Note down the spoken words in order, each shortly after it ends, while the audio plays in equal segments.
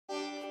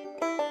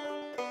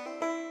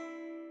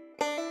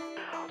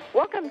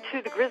Welcome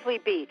to the Grizzly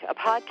Beat, a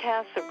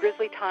podcast of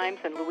Grizzly Times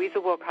and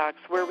Louisa Wilcox,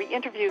 where we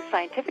interview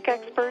scientific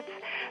experts,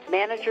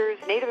 managers,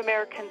 Native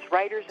Americans,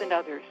 writers, and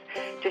others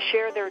to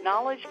share their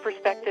knowledge,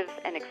 perspectives,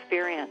 and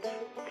experience.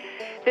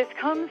 This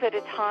comes at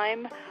a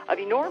time of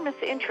enormous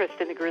interest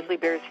in the grizzly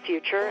bear's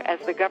future as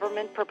the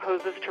government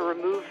proposes to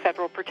remove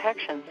federal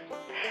protections,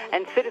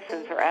 and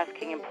citizens are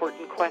asking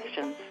important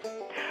questions.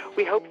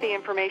 We hope the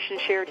information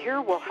shared here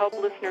will help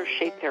listeners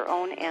shape their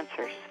own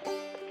answers.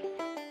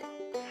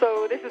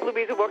 So this is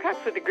Louisa Wilcox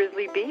with the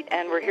Grizzly Beat,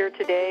 and we're here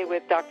today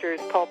with Drs.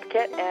 Paul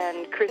Paquet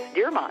and Chris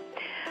Darimont.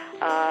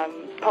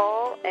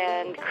 Paul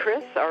and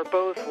Chris are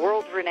both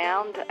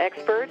world-renowned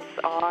experts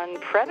on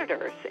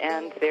predators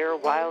and their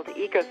wild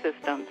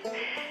ecosystems.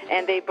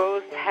 And they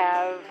both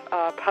have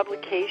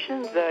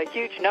publications, a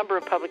huge number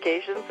of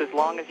publications, as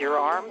long as your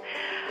arm.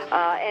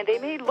 And they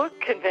may look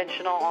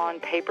conventional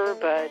on paper,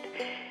 but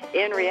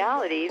in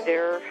reality,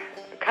 they're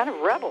kind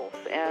of rebels,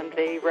 and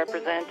they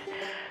represent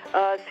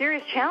a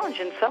serious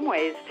challenge in some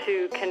ways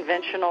to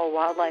conventional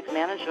wildlife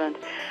management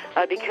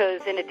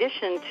because in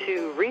addition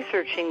to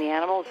researching the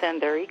animals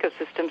and their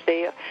ecosystems,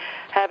 they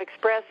have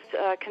expressed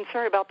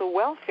concern about the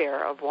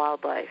welfare of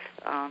wildlife.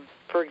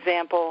 For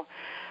example,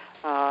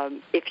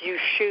 if you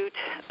shoot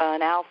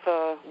an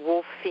alpha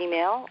wolf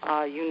female,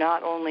 you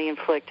not only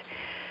inflict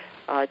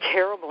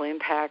terrible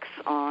impacts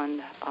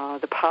on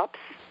the pups,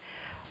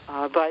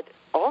 but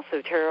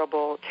also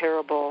terrible,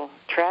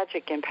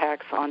 tragic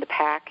impacts on the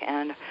pack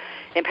and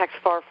impacts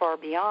far, far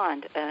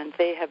beyond. And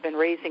they have been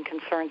raising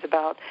concerns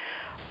about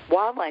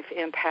wildlife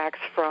impacts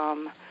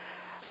from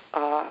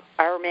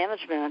our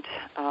management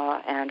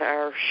and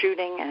our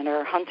shooting and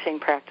our hunting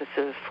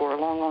practices for a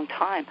long, long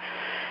time.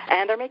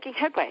 And they're making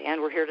headway,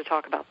 and we're here to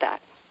talk about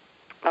that.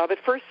 But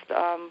first,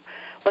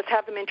 let's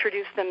have them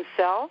introduce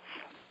themselves.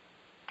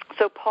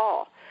 So,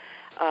 Paul,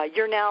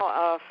 you're now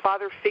a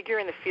father figure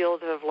in the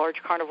field of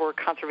large carnivore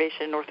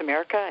conservation in North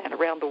America and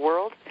around the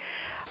world,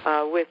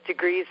 with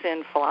degrees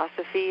in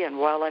philosophy and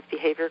wildlife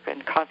behavior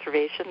and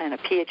conservation and a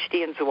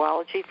PhD in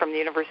zoology from the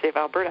University of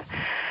Alberta.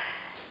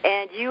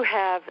 And you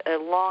have a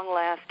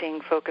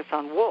long-lasting focus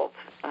on wolves,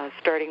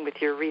 starting with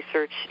your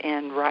research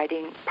in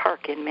Riding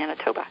Park in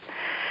Manitoba.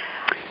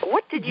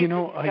 What did you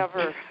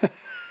discover?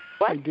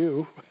 What? I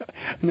do.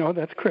 No,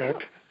 that's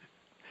correct.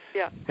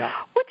 Yeah.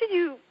 What did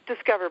you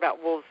discover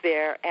about wolves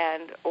there,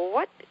 and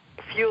what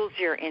fuels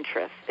your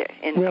interest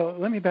in? Well,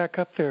 let me back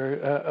up there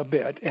a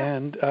bit,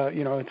 and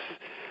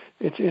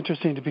it's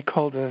interesting to be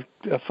called a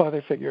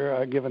father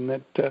figure, given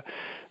that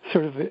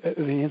sort of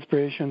the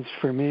inspirations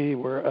for me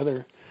were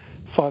other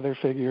father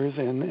figures,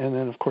 and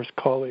then of course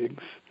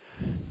colleagues.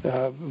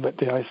 But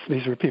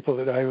these were people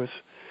that I was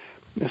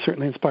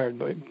certainly inspired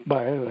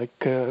by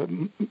like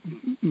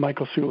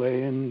Michael Soule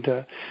and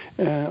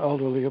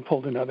Aldo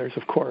Leopold and others,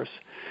 of course.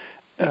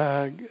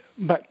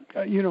 But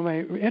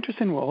my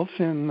interest in wolves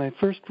and my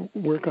first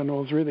work on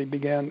wolves really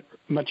began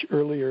much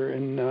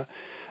earlier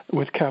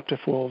with captive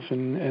wolves,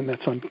 and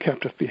that's on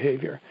captive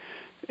behavior,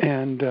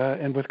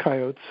 and with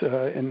coyotes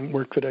and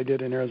work that I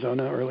did in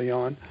Arizona early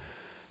on,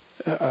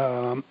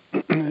 and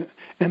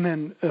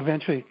then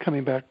eventually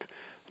coming back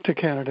to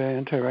Canada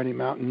and to Rocky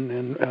Mountain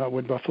and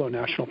Wood Buffalo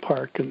National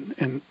Park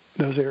and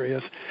those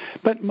areas.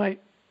 But my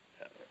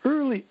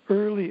early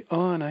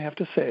on, I have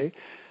to say,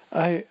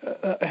 I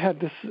had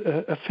this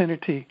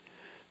affinity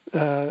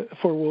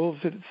for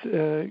wolves,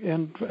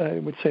 and I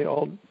would say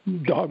all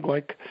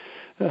dog-like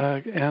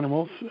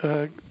animals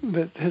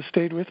that has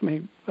stayed with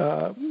me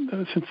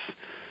since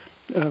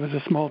I was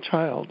a small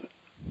child.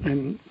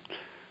 And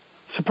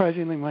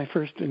surprisingly, my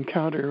first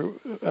encounter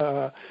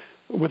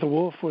with a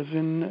wolf was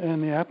in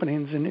the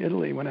Apennines in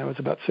Italy when I was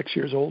about 6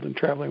 years old and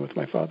traveling with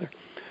my father,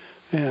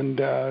 and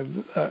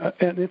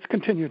it's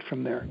continued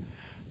from there.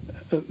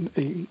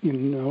 And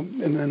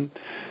then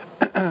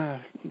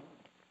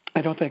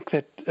I don't think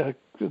that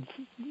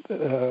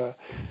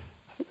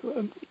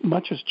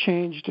much has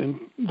changed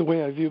in the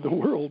way I view the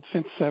world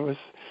since I was,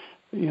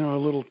 a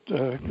little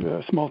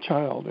small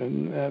child,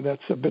 and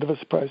that's a bit of a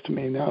surprise to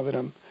me now that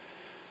I'm,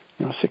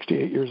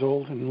 68 years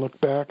old and look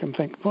back and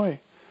think, boy,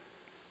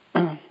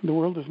 the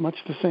world is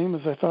much the same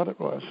as I thought it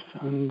was,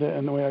 and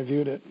the way I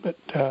viewed it. But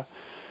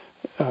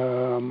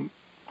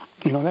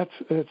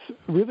that's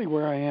really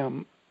where I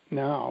am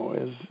now,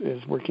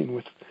 is working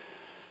with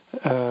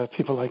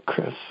people like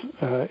Chris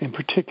in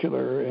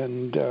particular,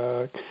 and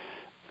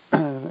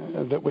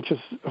that which has,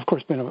 of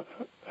course, been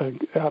an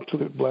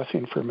absolute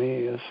blessing for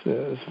me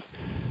is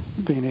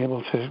being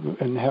able to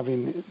and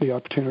having the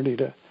opportunity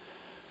to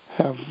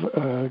have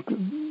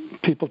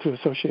people to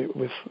associate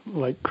with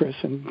like Chris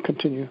and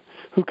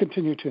who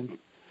continue to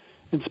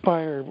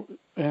inspire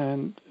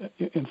and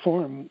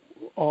inform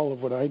all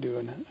of what I do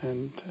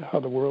and how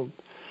the world,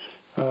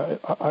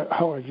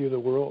 how I view the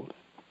world.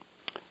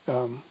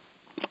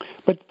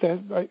 But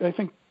I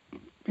think,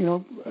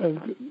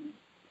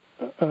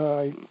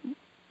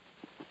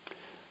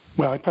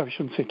 I probably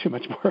shouldn't say too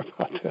much more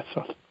about this.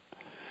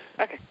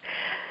 Okay.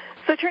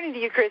 So turning to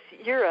you, Chris,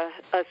 you're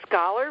a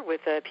scholar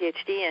with a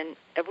PhD in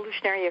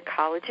evolutionary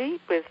ecology,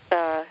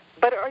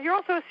 but you're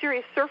also a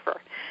serious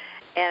surfer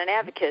and an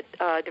advocate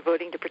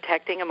devoting to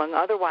protecting, among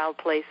other wild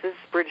places,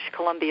 British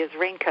Columbia's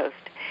raincoast.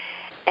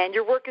 And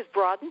your work is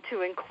broadened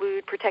to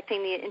include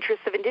protecting the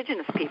interests of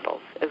indigenous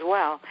peoples as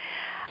well.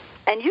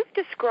 And you've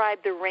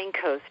described the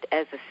raincoast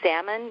as a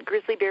salmon,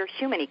 grizzly bear,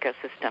 human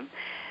ecosystem.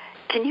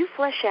 Can you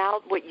flesh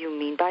out what you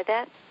mean by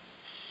that?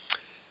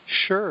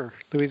 Sure,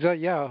 Louisa.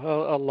 Yeah,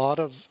 a lot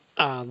of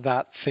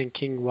that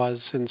thinking was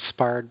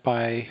inspired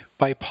by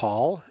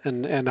Paul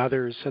and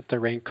others at the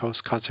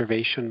Raincoast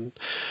Conservation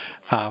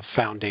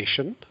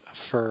Foundation,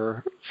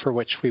 for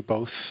which we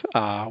both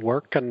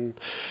work and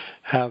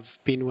have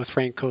been with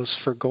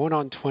Raincoast for going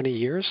on 20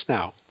 years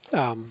now.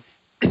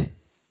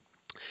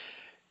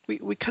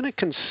 We kind of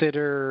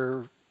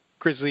consider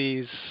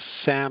grizzlies,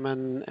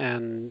 salmon,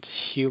 and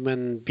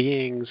human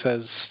beings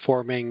as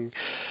forming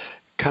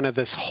kind of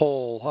this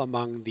whole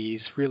among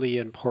these really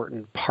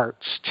important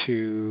parts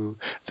to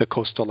the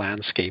coastal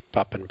landscape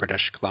up in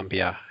British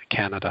Columbia,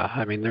 Canada.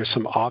 I mean, there's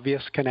some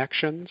obvious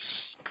connections.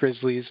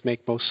 Grizzlies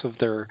make most of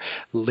their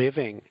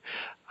living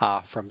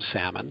from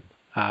salmon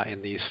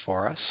in these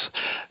forests.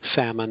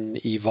 Salmon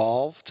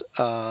evolved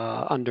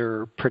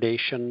under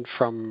predation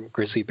from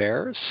grizzly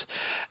bears,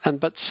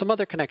 but some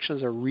other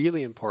connections are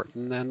really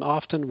important, and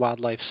often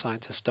wildlife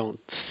scientists don't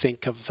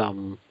think of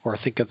them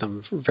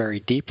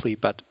very deeply,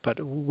 but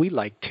we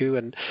like to,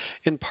 and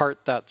in part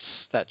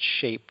that's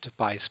shaped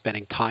by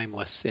spending time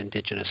with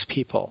Indigenous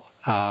people.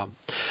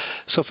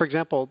 So, for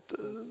example,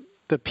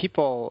 the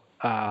people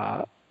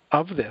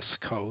of this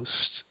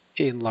coast,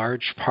 in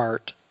large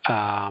part,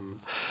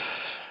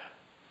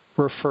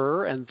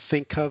 refer and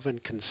think of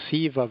and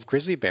conceive of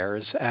grizzly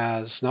bears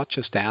as not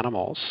just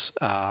animals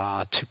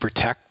to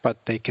protect, but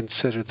they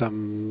consider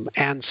them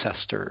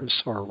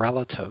ancestors or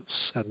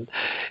relatives.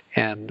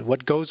 And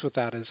what goes with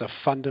that is a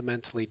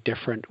fundamentally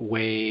different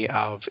way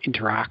of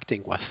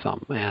interacting with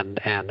them and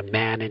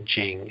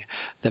managing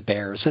the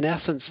bears. In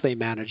essence, they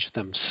manage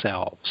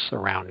themselves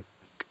around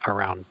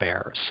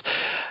bears.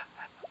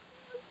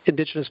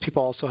 Indigenous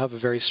people also have a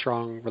very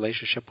strong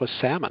relationship with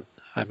salmon.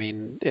 I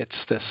mean, it's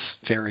this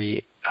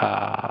very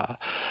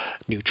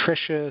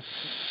nutritious,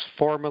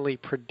 formally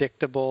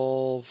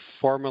predictable,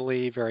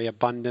 formally very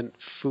abundant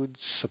food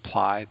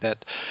supply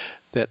that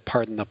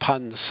pardon the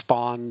pun,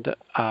 spawned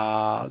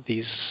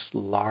these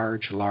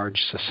large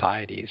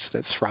societies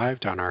that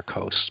thrived on our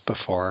coast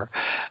before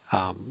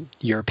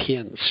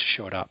Europeans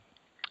showed up.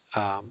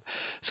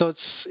 So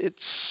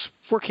it's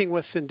working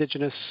with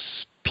Indigenous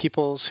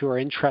peoples who are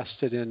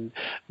interested in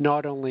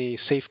not only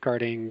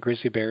safeguarding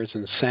grizzly bears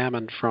and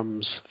salmon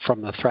from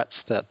the threats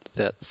that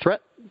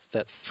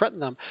threaten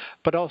them,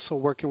 but also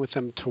working with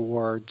them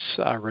towards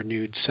a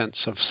renewed sense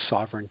of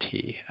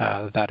sovereignty.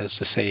 That is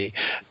to say,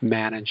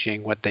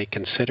 managing what they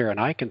consider,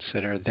 and I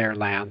consider, their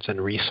lands and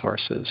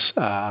resources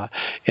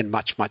in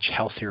much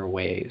healthier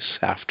ways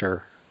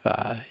after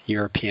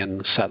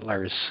European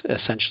settlers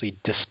essentially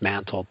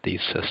dismantled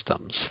these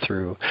systems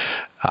through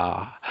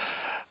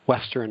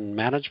Western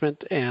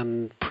management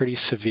and pretty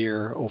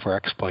severe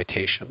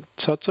overexploitation.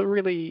 So it's a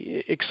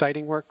really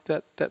exciting work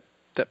that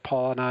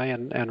Paul and I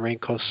and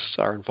Raincoast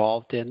are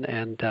involved in,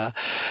 and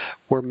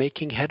we're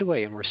making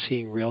headway and we're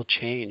seeing real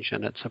change,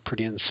 and it's a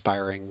pretty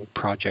inspiring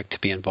project to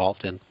be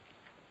involved in.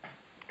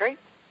 Great.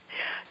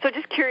 So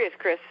just curious,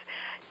 Chris,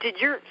 did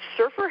your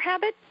surfer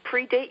habit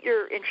predate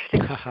your interest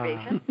in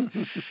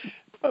conservation?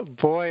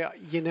 Boy,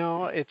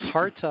 it's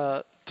hard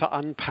to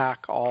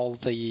unpack all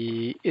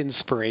the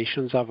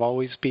inspirations. I've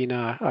always been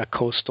a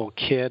coastal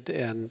kid,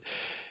 and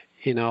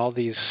all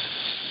these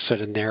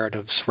sort of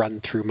narratives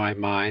run through my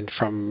mind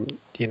from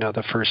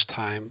the first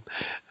time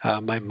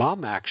my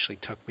mom actually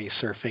took me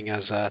surfing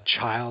as a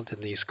child in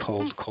these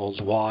cold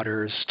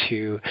waters,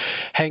 to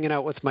hanging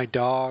out with my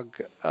dog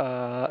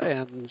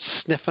and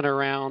sniffing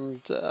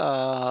around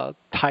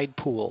tide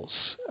pools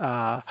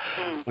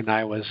when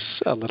I was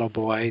a little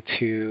boy,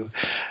 to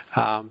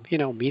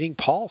meeting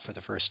Paul for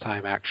the first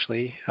time.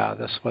 Actually,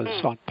 this was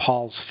on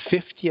Paul's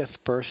 50th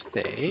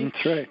birthday.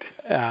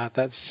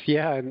 That's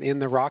right. In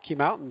the Rocky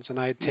Mountains, and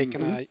I had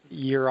taken a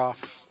year off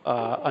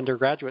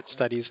undergraduate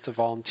studies to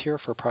volunteer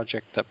for a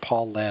project that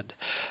Paul led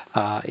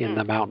in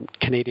the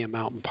Canadian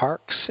mountain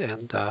parks,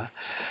 and I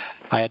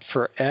had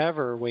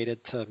forever waited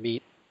to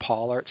meet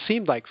Paul, or it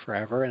seemed like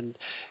forever, and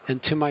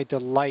to my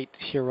delight,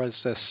 here was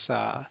this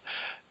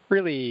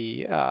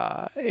really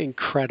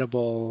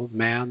incredible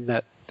man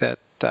that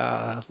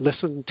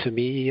listened to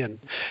me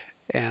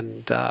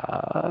and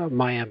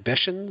my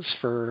ambitions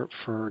for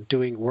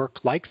doing work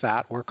like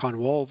that, work on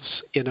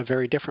wolves in a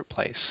very different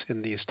place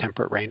in these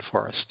temperate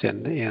rainforests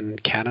in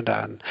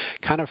Canada. And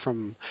kind of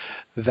from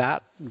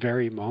that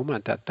very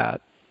moment at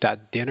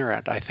that dinner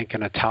at, I think,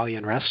 an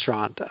Italian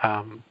restaurant,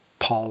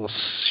 Paul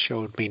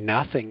showed me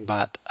nothing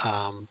but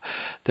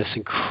this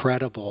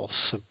incredible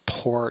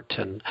support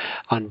and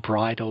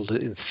unbridled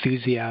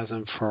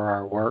enthusiasm for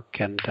our work,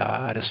 and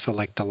I just feel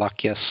like the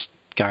luckiest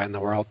guy in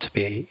the world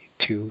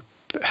to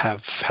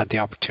have had the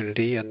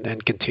opportunity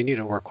and continue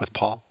to work with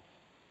Paul.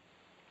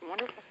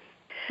 Wonderful.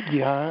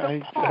 Yeah,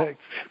 so Paul,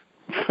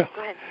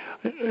 go ahead.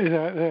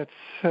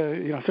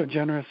 That's so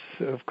generous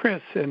of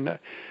Chris, and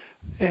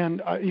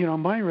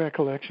my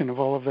recollection of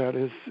all of that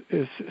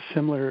is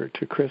similar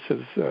to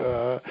Chris's,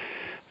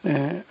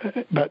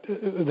 but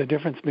the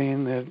difference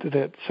being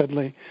that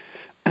suddenly,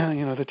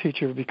 the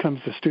teacher becomes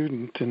the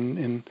student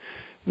in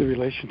the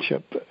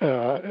relationship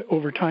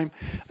over time,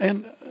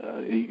 and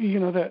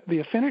that the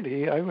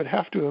affinity I would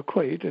have to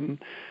equate, and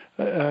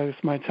this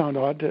might sound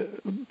odd to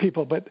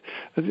people, but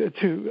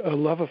to a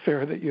love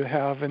affair that you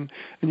have, and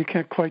you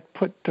can't quite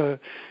put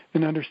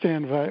and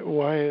understand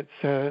why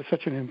it's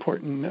such an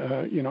important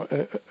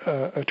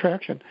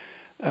attraction,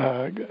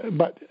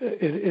 but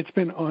it's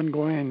been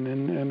ongoing,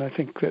 and I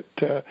think that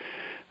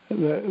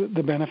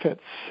the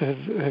benefits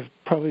have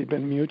probably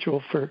been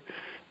mutual for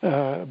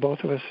both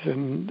of us,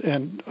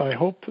 and I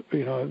hope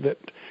that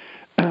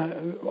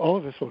all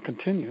of us will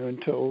continue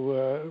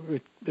until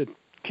it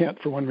can't,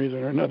 for one reason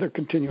or another,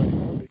 continue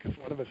anymore because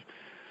one of us,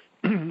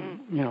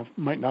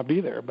 might not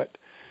be there. But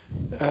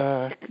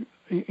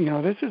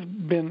this has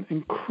been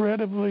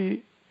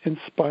incredibly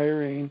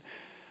inspiring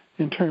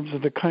in terms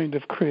of the kind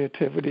of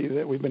creativity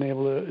that we've been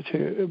able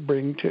to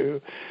bring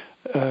to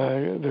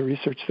the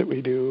research that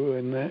we do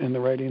and the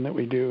writing that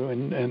we do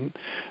and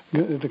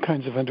the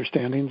kinds of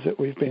understandings that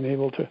we've been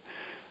able to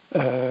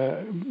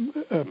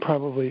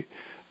probably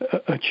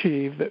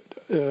achieve that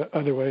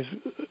otherwise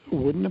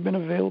wouldn't have been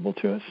available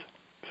to us.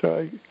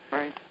 So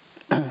right.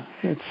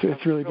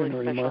 It's really been a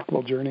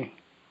remarkable journey.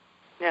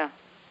 Yeah.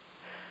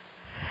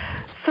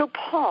 So,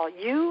 Paul,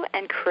 you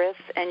and Chris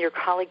and your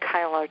colleague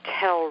Kyle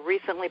Artell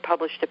recently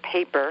published a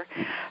paper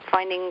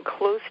finding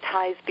close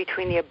ties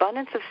between the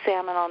abundance of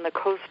salmon on the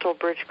coastal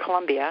British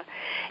Columbia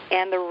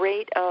and the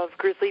rate of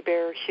grizzly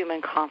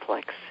bear-human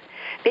conflicts.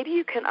 Maybe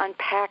you can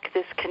unpack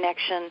this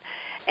connection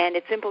and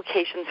its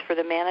implications for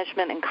the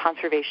management and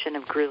conservation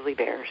of grizzly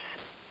bears.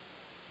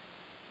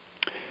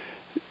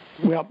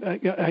 Well,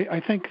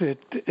 I think that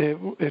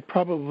it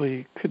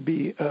probably could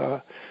be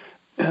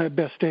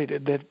best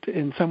stated that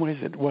in some ways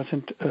it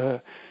wasn't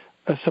a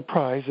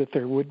surprise that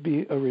there would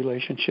be a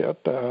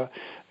relationship,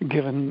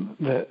 given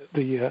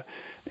the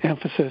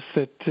emphasis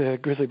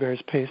that grizzly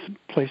bears place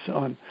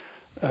on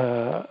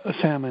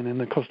salmon in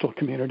the coastal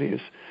communities,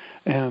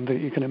 and that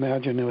you can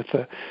imagine with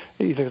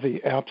either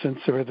the absence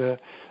or the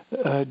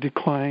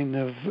decline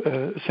of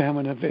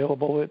salmon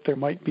available, that there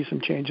might be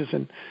some changes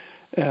in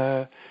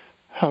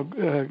how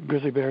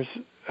grizzly bears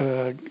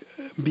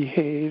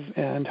behave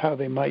and how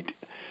they might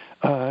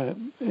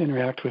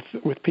interact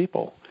with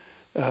people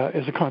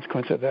as a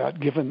consequence of that,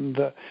 given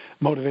the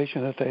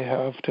motivation that they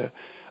have to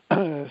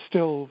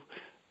still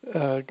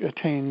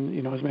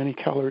attain as many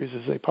calories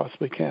as they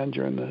possibly can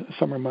during the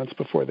summer months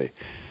before they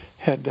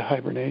head to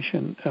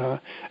hibernation.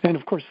 And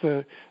of course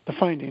the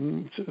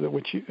findings,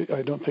 which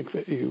I don't think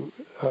that you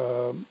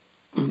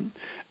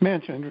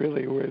mentioned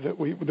really, were that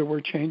there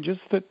were changes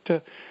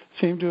that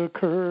seemed to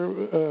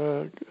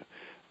occur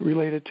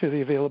related to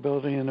the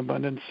availability and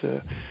abundance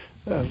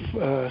of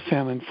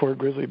salmon for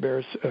grizzly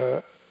bears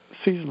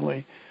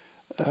seasonally,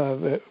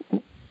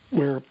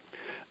 where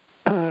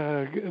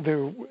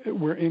there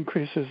were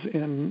increases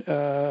in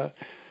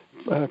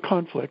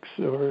conflicts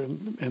or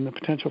in the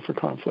potential for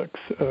conflicts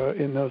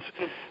in those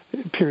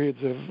periods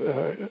of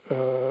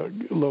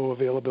low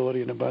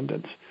availability and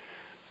abundance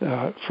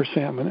for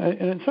salmon.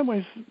 And in some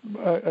ways,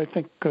 I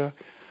think,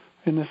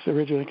 and this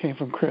originally came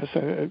from Chris,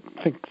 I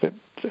think that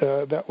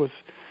that was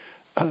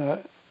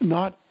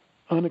not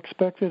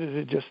unexpected. It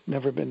had just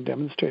never been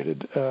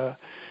demonstrated.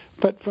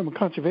 But from a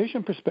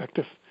conservation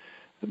perspective,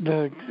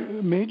 the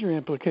major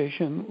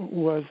implication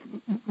was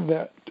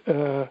that,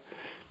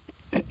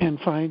 in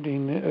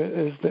finding,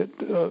 is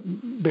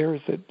that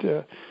bears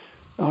that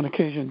on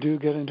occasion do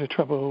get into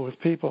trouble with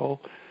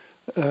people,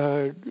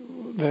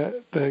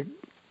 that the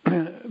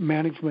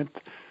management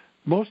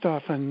most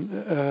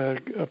often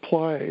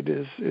applied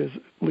is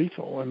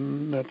lethal,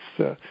 and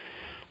that's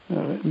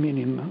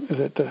meaning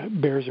that the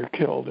bears are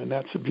killed, and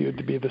that's viewed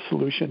to be the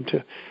solution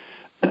to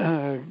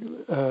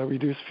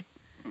reduce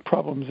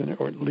problems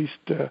or at least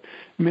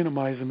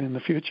minimize them in the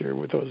future,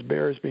 with those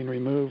bears being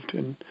removed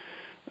and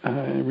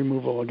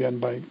removal again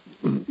by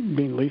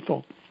being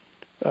lethal.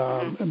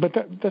 But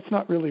that's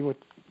not really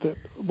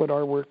what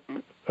our work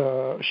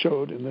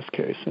showed in this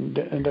case,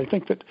 and I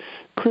think that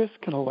Chris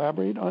can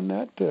elaborate on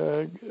that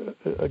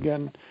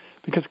again,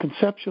 because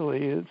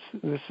conceptually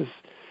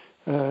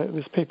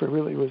this paper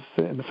really was,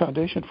 and the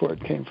foundation for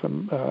it came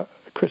from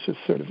Chris's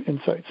sort of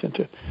insights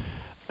into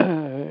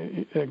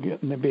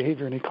the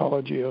behavior and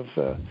ecology of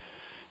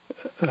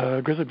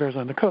grizzly bears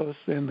on the coast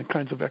and the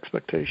kinds of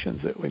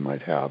expectations that we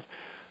might have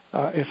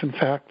if, in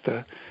fact,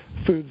 the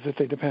foods that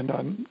they depend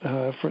on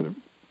for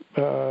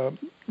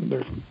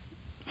their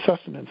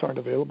sustenance aren't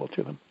available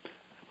to them.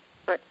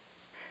 Right.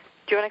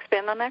 Do you want to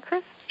expand on that,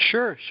 Chris?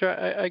 Sure.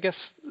 I guess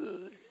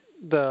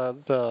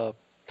the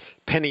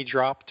penny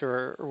dropped,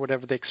 or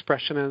whatever the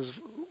expression is,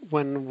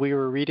 when we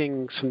were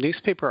reading some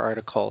newspaper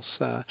articles,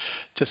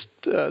 just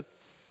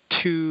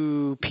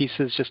 2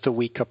 pieces just a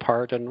week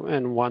apart,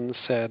 and one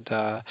said,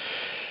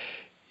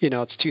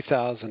 it's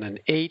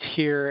 2008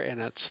 here,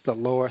 and it's the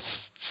lowest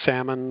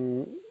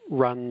salmon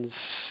runs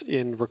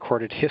in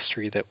recorded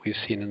history that we've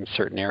seen in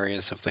certain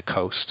areas of the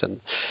coast. And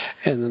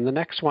then the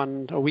next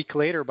one, a week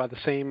later, by the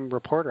same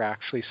reporter,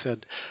 actually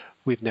said,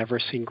 we've never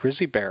seen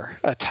grizzly bear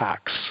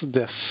attacks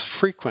this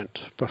frequent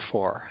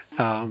before,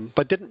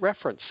 but didn't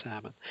reference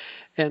salmon.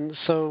 And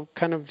so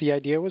kind of the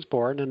idea was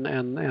born,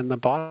 and the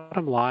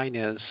bottom line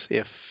is,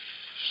 if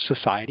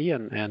society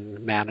and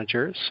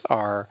managers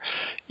are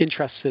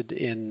interested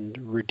in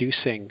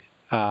reducing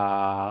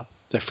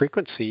the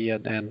frequency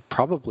and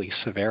probably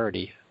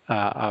severity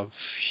of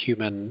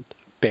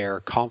human-bear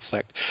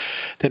conflict,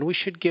 then we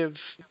should give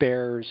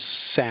bears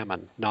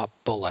salmon, not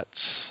bullets.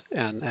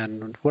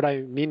 And what I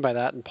mean by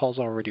that, and Paul's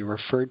already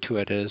referred to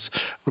it, is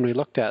when we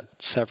looked at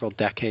several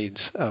decades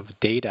of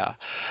data,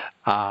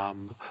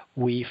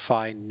 we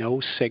find no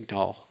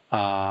signal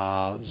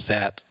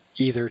that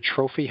either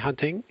trophy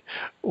hunting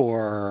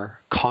or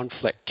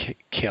conflict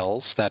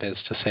kills, that is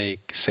to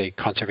say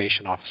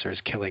conservation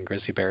officers killing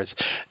grizzly bears,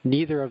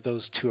 neither of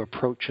those 2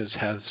 approaches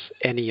has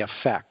any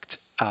effect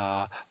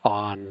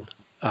on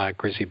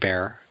grizzly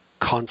bear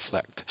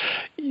conflict,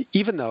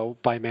 even though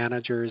by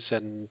managers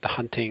and the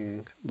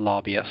hunting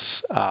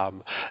lobbyists,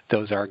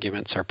 those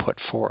arguments are put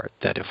forward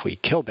that if we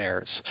kill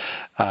bears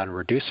and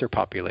reduce their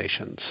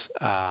populations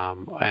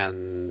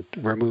and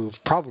remove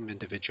problem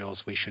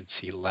individuals, we should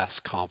see less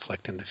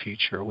conflict in the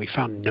future. We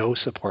found no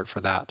support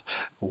for that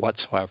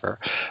whatsoever.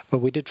 But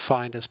we did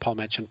find, as Paul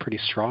mentioned, pretty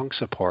strong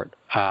support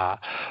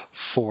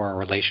for a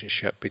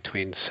relationship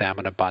between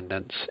salmon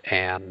abundance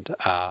and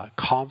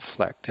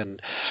conflict.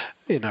 And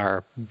in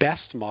our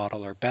best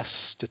model or best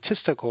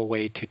statistical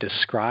way to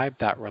describe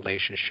that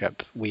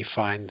relationship, we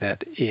find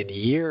that in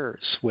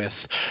years with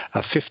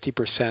a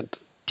 50%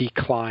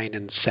 decline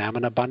in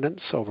salmon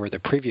abundance over the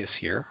previous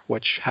year,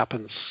 which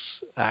happens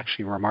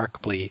actually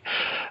remarkably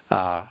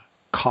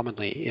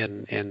commonly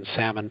in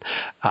salmon,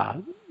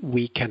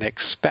 we can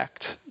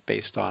expect,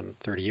 based on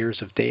 30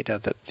 years of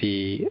data, that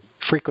the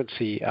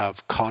frequency of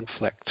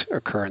conflict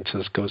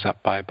occurrences goes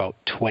up by about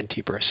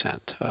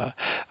 20%,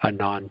 a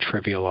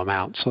non-trivial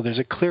amount. So there's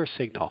a clear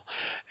signal,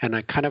 and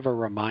a kind of a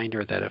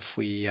reminder that if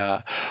we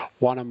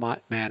want to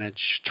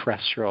manage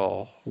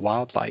terrestrial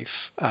wildlife,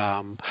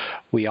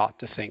 we ought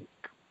to think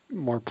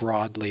more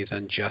broadly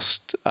than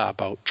just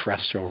about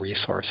terrestrial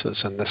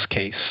resources. In this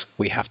case,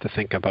 we have to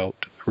think about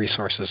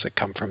resources that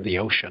come from the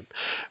ocean,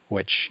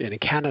 which in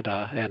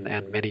Canada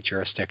and many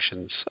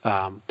jurisdictions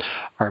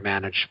are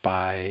managed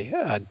by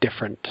a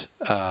different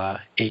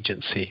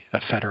agency,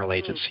 a federal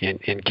agency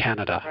in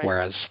Canada, right,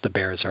 whereas the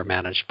bears are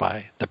managed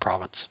by the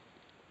province.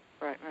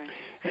 Right.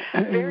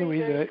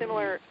 Very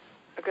similar.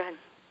 Oh, go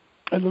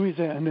ahead.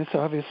 Louisa, and this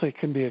obviously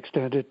can be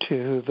extended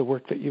to the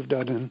work that you've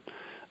done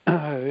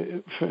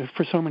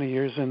for so many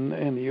years in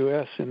the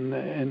U.S.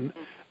 and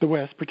the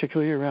West,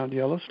 particularly around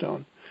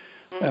Yellowstone,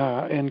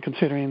 and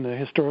considering the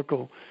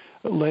historical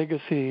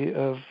legacy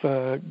of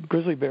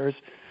grizzly bears,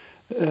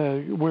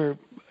 where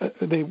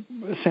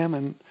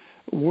salmon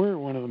were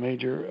one of the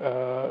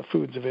major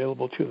foods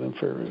available to them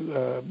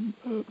for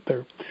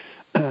their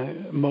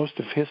most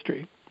of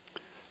history.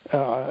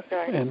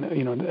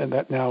 And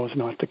that now is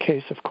not the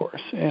case, of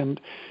course. And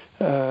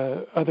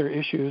other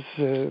issues,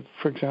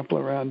 for example,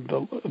 around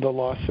the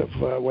loss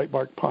of white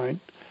bark pine,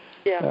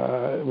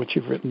 which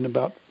you've written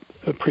about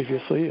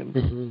previously,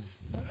 and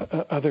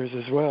others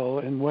as well,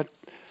 and what,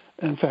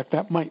 in fact,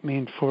 that might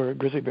mean for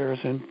grizzly bears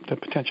and the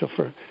potential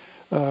for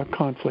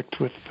conflict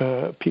with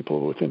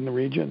people within the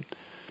region.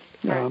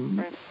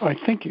 Right. I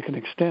think you can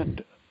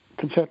extend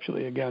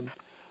conceptually again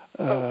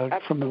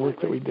from the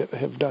work that we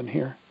have done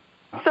here.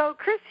 So,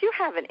 Chris, you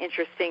have an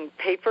interesting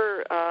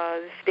paper,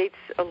 states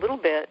a little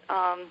bit,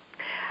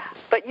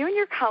 but you and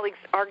your colleagues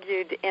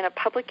argued in a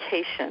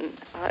publication,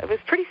 it was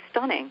pretty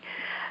stunning,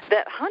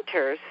 that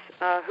hunters,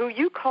 who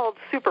you called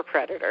super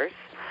predators,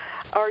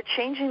 are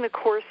changing the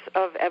course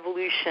of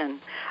evolution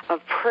of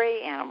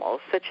prey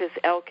animals such as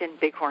elk and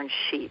bighorn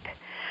sheep.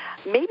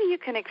 Maybe you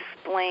can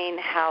explain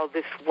how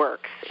this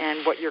works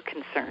and what your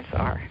concerns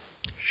are.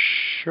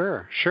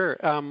 Sure.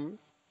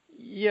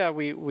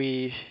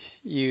 We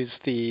use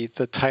the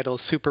title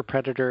super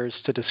predators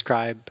to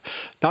describe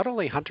not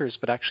only hunters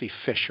but actually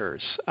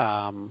fishers,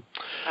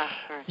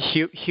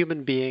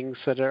 human beings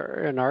that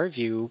are, in our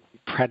view,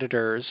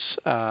 predators,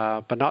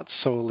 but not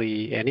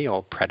solely any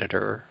old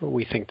predator.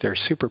 We think they're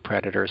super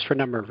predators for a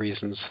number of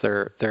reasons.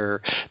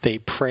 They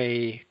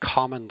prey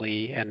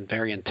commonly and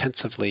very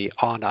intensively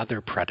on other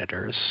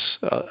predators,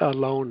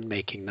 alone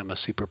making them a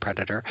super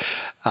predator.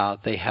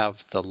 They have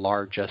the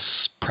largest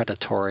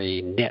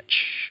predatory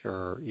niche,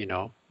 or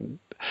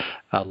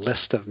a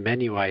list of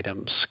menu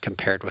items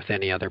compared with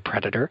any other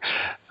predator.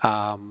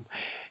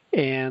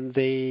 and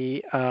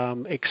they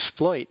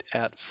exploit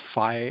at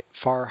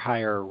far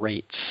higher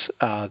rates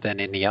than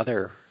any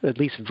other, at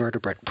least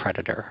vertebrate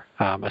predator,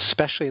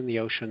 especially in the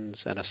oceans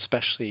and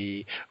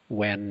especially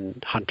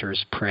when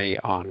hunters prey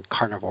on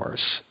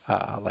carnivores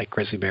like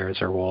grizzly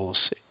bears or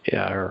wolves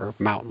or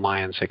mountain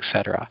lions,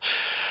 etc.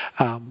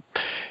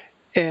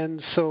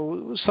 And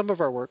so some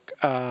of our work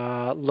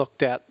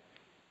looked at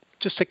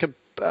just a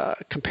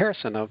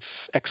comparison of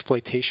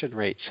exploitation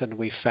rates, and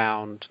we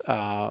found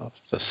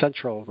the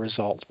central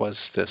result was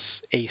this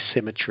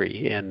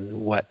asymmetry in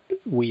what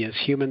we as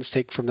humans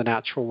take from the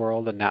natural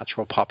world and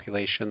natural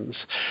populations.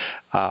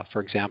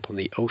 For example, in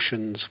the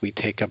oceans, we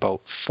take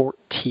about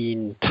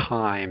 14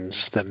 times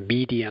the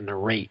median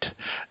rate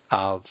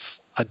of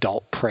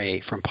adult prey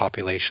from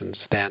populations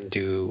than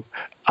do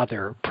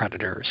other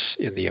predators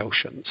in the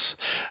oceans.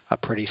 A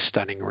pretty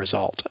stunning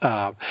result.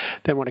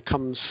 Then when it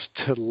comes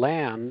to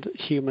land,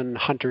 human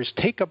hunters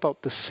take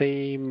about the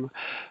same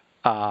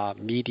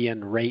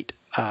median rate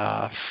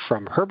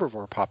from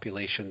herbivore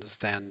populations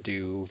than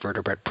do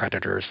vertebrate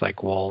predators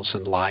like wolves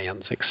and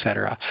lions,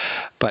 etc.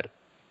 But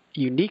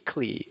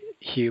uniquely,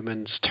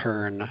 humans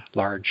turn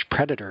large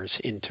predators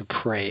into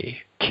prey,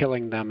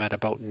 killing them at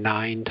about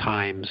 9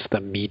 times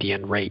the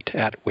median rate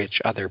at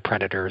which other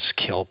predators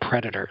kill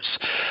predators.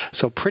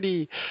 So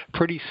pretty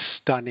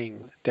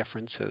stunning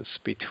differences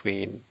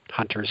between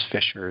hunters,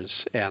 fishers,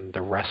 and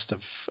the rest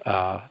of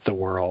the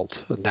world,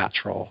 the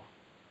natural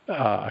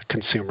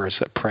consumers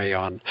that prey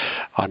on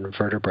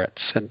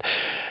vertebrates. And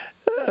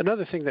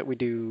another thing that we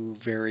do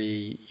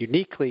very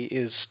uniquely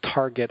is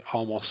target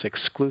almost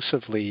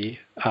exclusively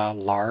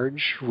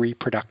large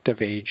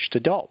reproductive aged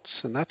adults.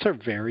 And that's a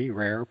very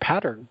rare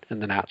pattern in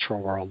the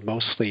natural world.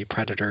 Mostly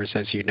predators,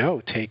 as you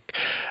know, take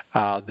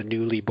the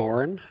newly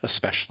born,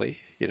 especially,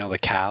 the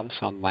calves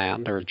on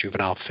land or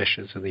juvenile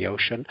fishes in the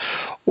ocean,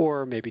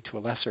 or maybe to a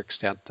lesser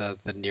extent the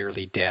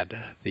nearly dead,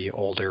 the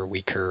older,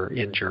 weaker,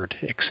 injured,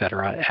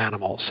 etc.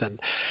 animals.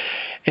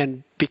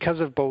 And because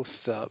of both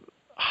the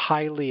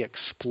highly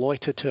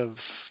exploitative,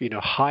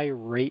 high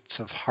rates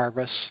of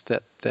harvest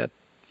that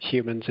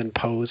humans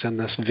impose and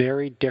this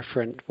very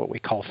different, what we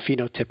call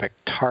phenotypic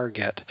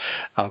target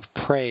of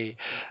prey,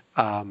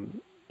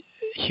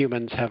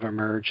 humans have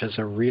emerged as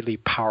a really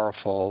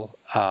powerful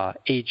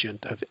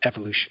agent of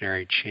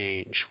evolutionary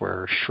change.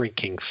 We're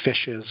shrinking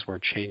fishes, we're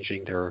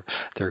changing their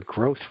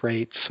growth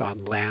rates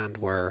on land,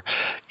 we're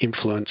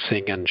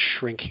influencing and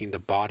shrinking the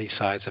body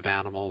size of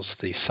animals,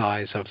 the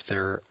size of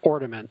their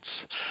ornaments,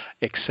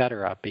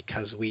 etc.,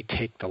 because we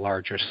take the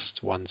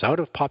largest ones out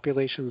of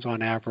populations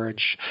on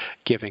average,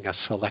 giving a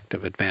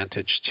selective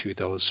advantage to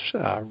those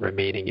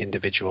remaining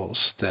individuals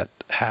that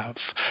have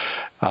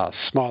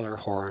smaller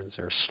horns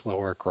or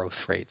slower growth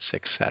rates,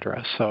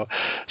 etc.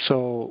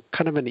 So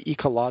kind of in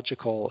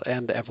ecological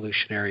and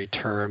evolutionary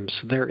terms,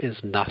 there is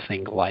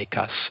nothing like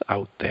us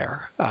out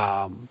there.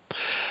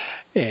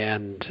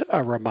 And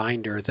a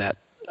reminder that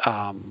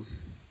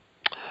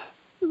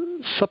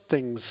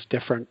something's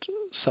different,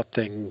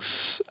 something's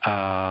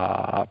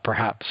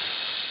perhaps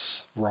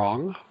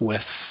wrong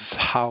with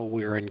how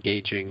we're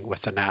engaging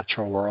with the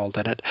natural world.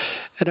 And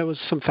it was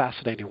some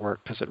fascinating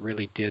work because it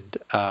really did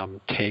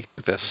take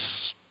this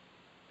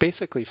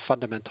basically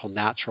fundamental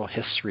natural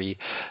history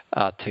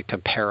to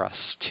compare us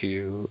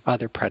to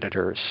other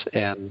predators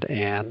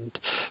and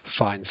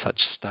find such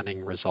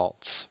stunning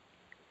results.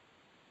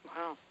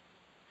 Wow.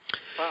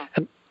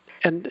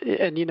 And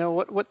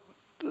what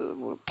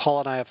Paul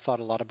and I have thought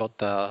a lot about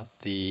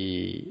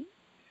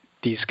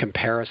these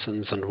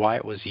comparisons and why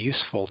it was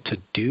useful to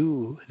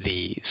do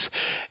these.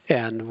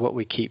 And what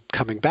we keep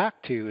coming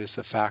back to is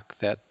the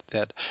fact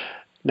that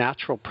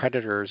natural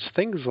predators,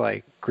 things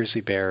like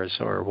grizzly bears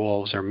or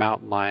wolves or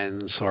mountain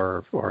lions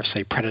or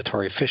say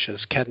predatory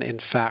fishes, can in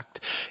fact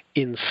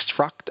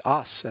instruct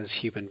us as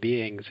human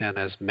beings and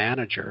as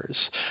managers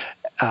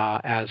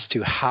as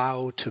to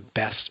how to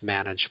best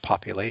manage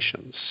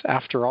populations.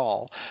 After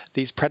all,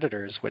 these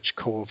predators, which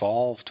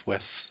co-evolved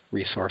with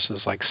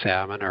resources like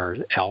salmon or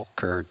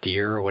elk or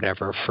deer or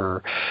whatever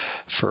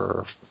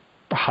for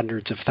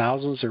hundreds of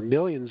thousands or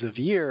millions of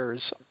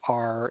years,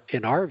 are,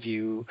 in our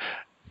view,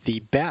 the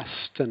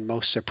best and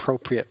most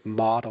appropriate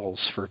models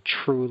for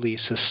truly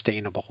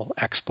sustainable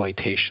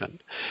exploitation.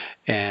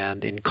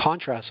 And in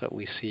contrast, what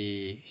we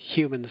see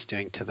humans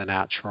doing to the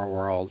natural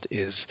world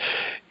is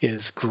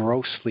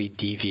grossly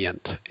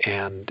deviant,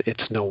 and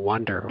it's no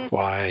wonder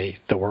why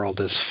the world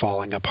is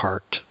falling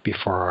apart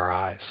before our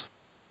eyes.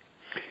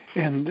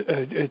 And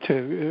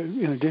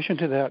in addition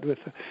to that, with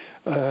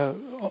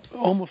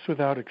almost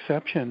without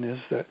exception, is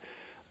that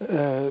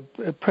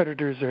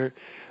predators are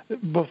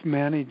both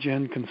manage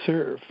and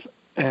conserve,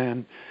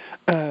 and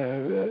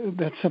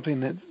that's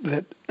something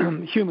that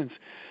humans,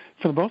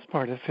 for the most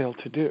part, have failed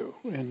to do.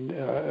 And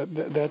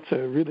that's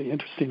a really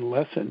interesting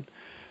lesson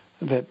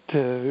that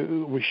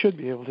we should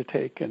be able to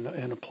take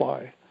and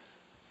apply.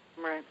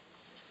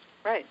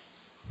 Right.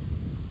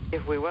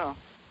 If we will.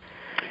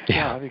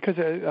 Yeah, because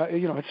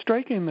it's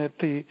striking that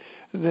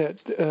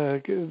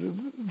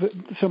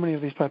so many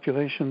of these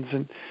populations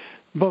and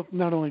both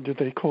not only did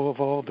they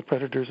co-evolve the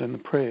predators and the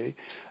prey,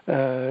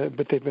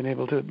 but they've been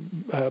able to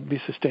be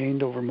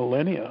sustained over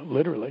millennia,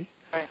 literally,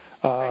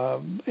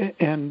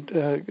 and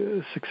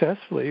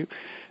successfully,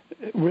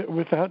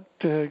 without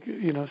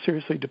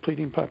seriously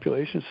depleting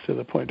populations to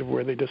the point of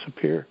where they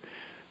disappear.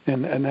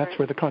 And that's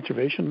where the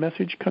conservation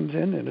message comes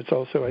in, and it's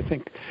also, I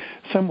think,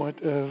 somewhat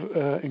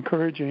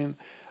encouraging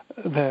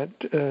that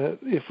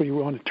if we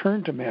want to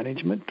turn to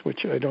management,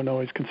 which I don't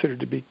always consider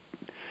to be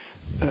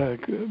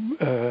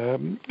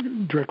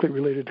directly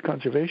related to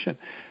conservation,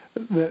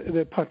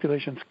 the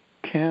populations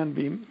can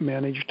be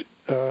managed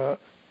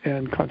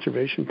and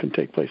conservation can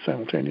take place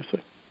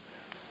simultaneously.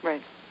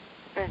 Right.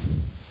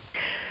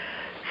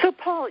 So,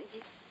 Paul,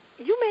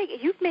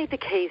 you've made the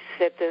case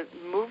that the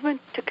movement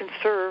to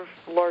conserve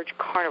large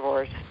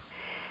carnivores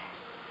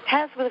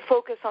has, with a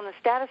focus on the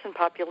status of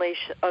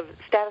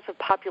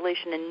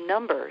population and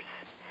numbers,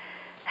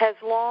 has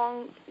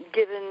long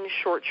given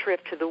short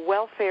shrift to the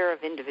welfare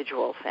of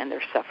individuals and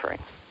their suffering,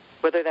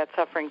 whether that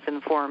suffering's in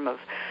the form of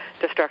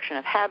destruction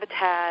of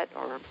habitat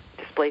or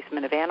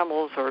displacement of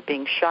animals or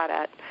being shot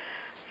at,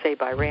 say,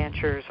 by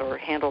ranchers or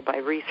handled by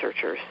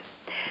researchers.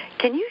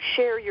 Can you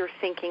share your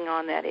thinking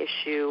on that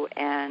issue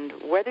and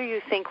whether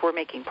you think we're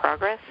making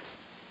progress?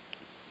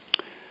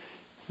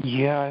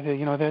 Yeah,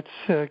 that's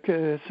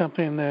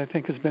something that I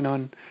think has been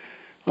on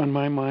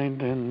my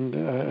mind, and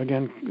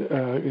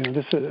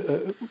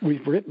again,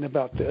 we've written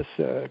about this,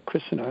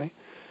 Chris and I,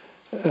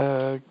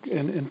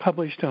 and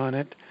published on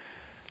it.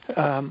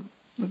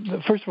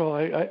 First of all,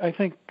 I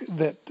think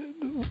that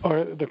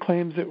the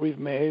claims that we've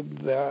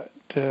made that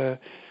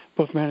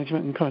both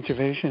management and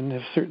conservation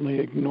have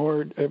certainly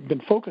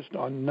been focused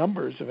on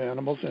numbers of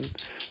animals and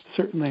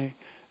certainly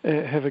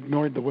have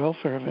ignored the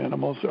welfare of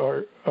animals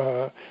are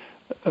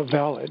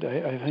valid.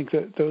 I think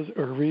that those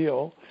are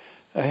real.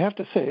 I have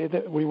to say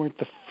that we weren't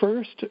the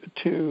first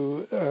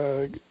to,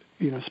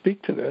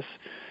 speak to this.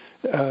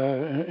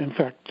 In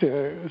fact,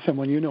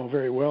 someone you know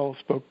very well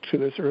spoke to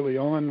this early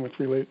on as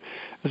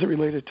it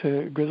related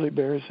to grizzly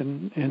bears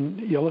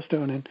in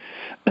Yellowstone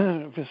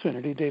and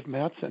vicinity, Dave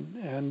Mattson,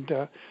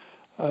 and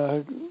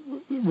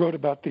wrote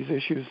about these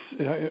issues,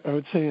 I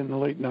would say, in the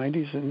late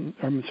 80s and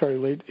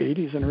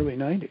early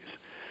 90s.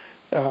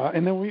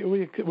 And then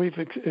we've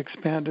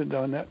expanded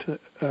on that to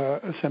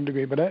some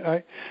degree. But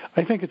I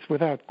think it's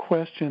without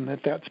question that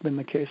that's been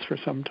the case for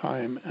some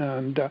time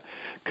and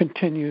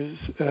continues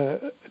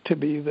to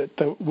be, that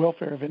the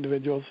welfare of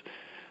individuals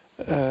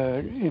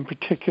in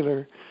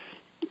particular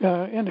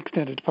and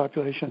extended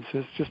populations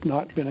has just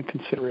not been a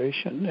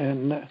consideration.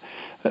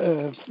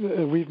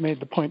 And we've made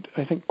the point,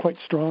 I think, quite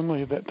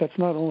strongly that that's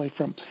not only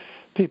from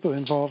people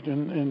involved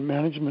in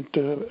management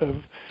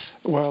of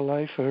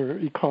wildlife or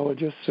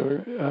ecologists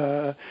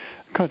or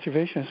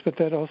conservationists, but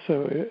that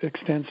also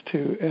extends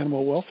to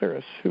animal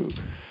welfareists whose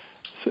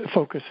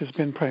focus has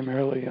been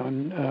primarily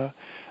on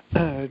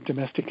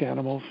domestic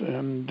animals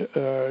and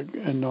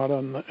not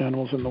on the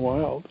animals in the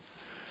wild.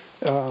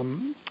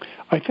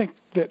 I think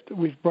that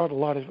we've brought a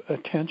lot of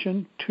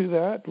attention to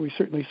that. We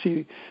certainly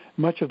see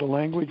much of the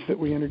language that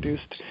we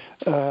introduced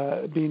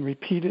being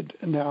repeated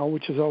now,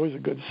 which is always a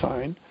good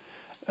sign.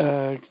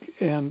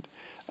 And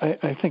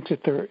I think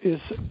that there is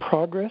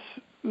progress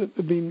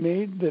being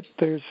made, that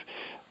there's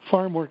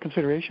far more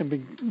consideration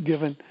being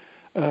given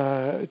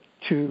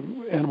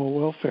to animal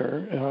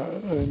welfare,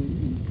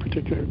 in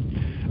particular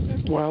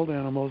wild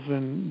animals,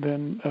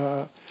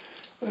 than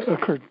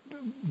occurred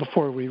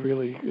before we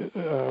really,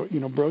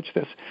 broached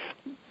this.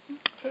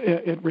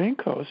 At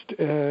Raincoast,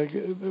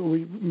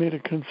 we made a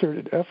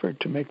concerted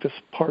effort to make this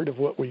part of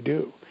what we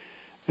do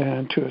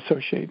and to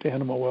associate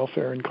animal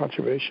welfare and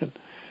conservation.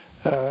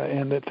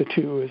 And that the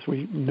two, as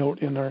we note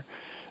in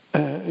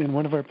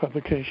one of our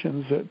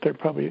publications, that they're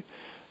probably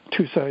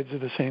two sides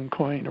of the same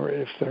coin, or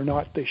if they're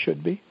not, they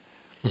should be.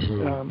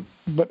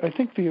 Mm-hmm. But I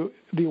think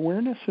the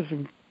awareness has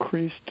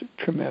increased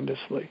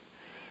tremendously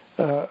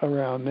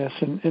around this,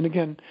 and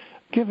again,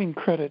 giving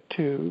credit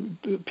to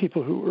the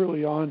people who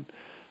early on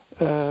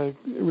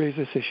raised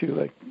this issue,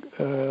 like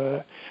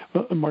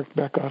Mark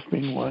Bekoff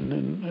being one,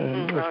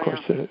 and of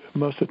course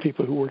most of the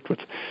people who worked with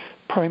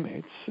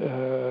primates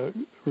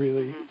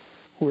really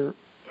were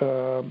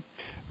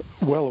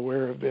well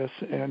aware of this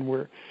and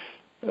were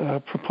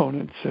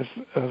proponents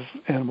of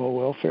animal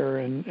welfare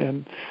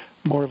and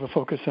more of a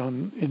focus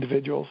on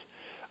individuals.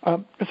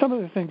 Some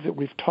of the things that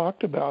we've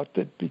talked about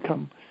that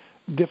become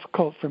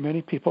difficult for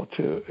many people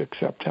to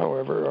accept,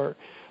 however,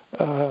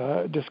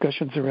 are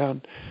discussions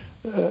around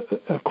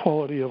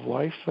quality of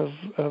life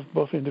of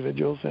both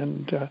individuals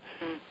and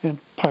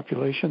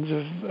populations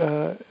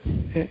of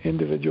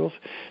individuals.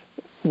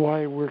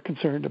 Why we're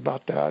concerned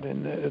about that,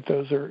 and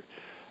those are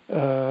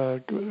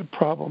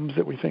problems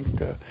that we think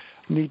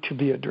need to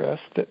be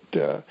addressed.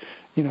 That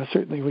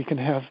certainly we can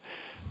have,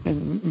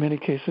 in many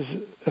cases,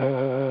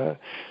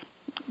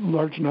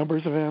 large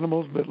numbers of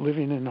animals, but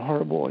living in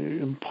horrible,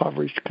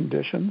 impoverished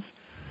conditions,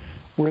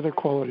 where their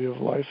quality of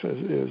life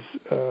is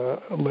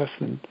less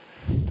than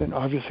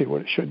obviously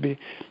what it should be.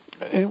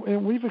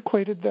 And we've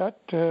equated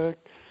that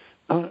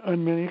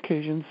on many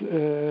occasions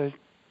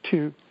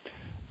to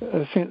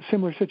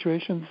similar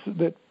situations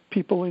that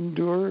people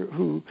endure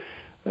who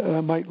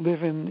might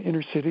live in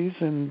inner cities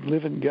and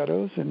live in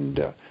ghettos, and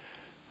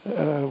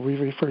we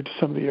referred to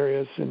some of the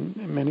areas in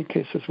many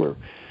cases where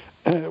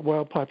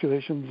wild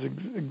populations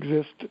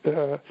exist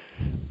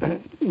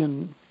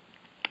in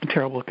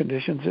terrible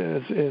conditions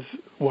as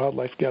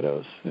wildlife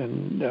ghettos,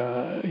 and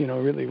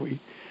really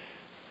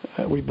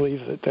we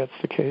believe that that's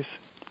the case.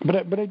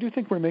 But I do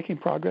think we're making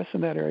progress in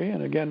that area,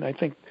 and again, I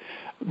think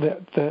that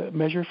the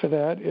measure for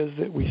that is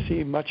that we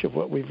see much of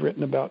what we've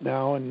written about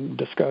now and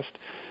discussed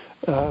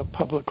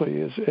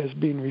publicly as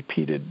being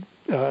repeated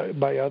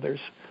by others.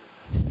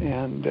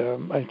 And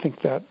I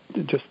think that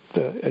just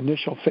the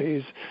initial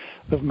phase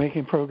of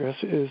making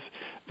progress is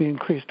the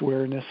increased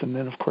awareness, and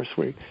then, of course,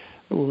 we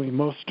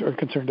most are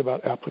concerned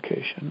about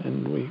application,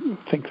 and we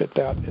think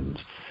that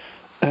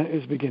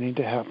is beginning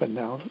to happen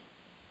now.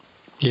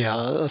 Yeah,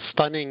 a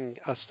stunning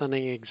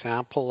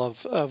example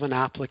of an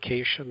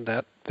application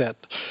that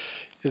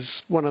is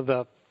one of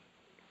the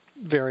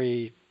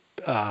very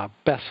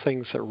best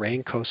things that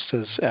Raincoast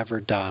has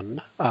ever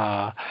done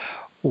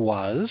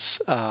was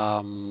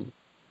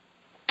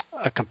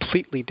a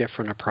completely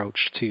different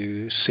approach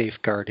to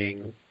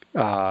safeguarding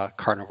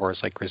carnivores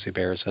like grizzly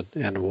bears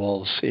and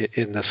wolves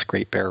in this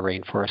Great Bear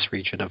Rainforest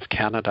region of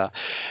Canada.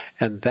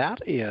 And that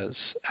is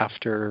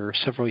after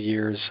several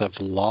years of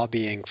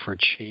lobbying for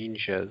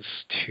changes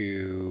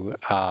to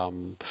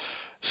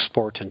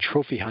sport and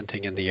trophy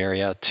hunting in the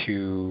area,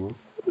 to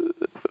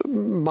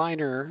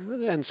minor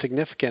and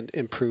significant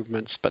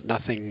improvements, but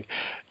nothing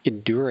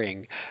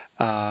enduring.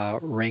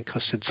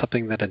 Raincoast did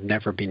something that had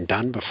never been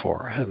done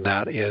before, and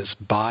that is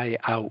buy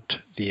out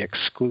the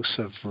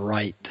exclusive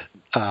right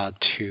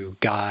to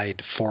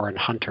guide foreign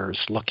hunters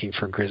looking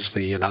for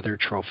grizzly and other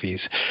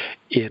trophies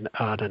in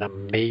an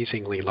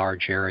amazingly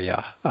large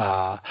area,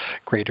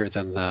 greater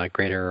than the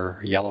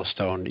greater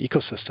Yellowstone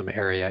ecosystem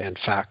area, in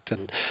fact.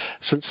 And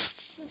since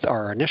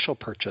our initial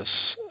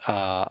purchase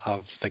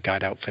of the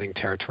guide outfitting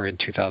territory in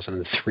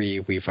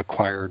 2003, we've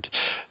acquired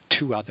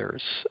 2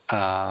 others,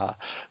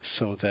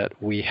 so that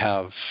we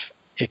have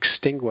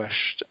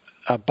extinguished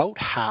about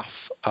half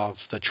of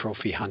the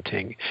trophy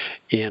hunting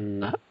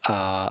in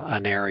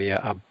an area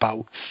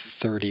about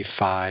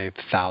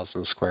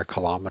 35,000 square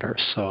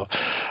kilometers. So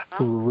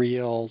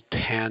real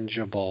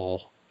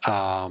tangible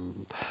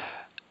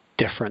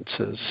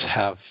differences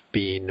have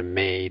been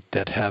made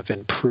that have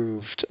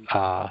improved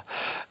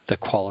the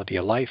quality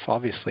of life,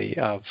 obviously,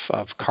 of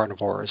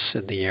carnivores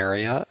in the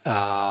area.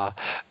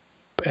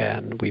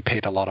 And we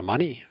paid a lot of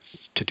money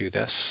to do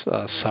this,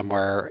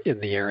 somewhere in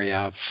the area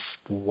of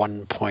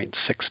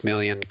 $1.6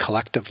 million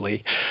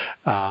collectively.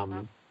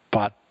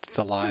 But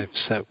the lives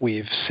that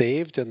we've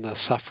saved and the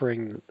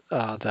suffering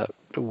that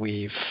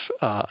we've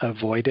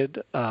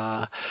avoided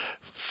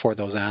for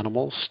those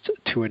animals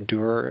to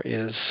endure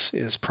is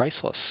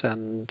priceless.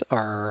 And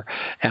our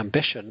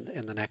ambition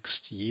in the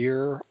next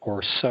year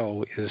or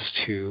so is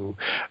to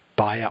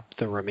buy up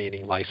the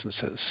remaining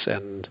licenses.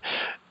 And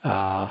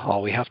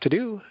all we have to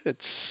do,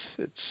 it's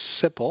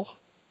simple,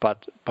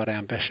 but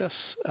ambitious,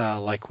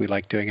 like we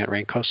like doing at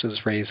Raincoast,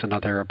 is raise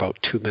another about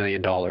 $2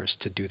 million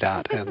to do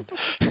that, and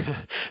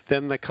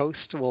then the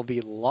coast will be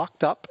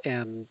locked up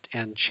and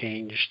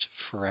changed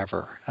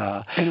forever.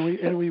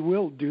 And we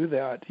will do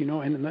that.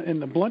 In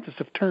the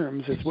bluntest of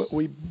terms, is what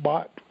we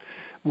bought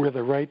were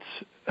the rights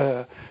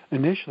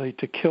initially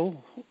to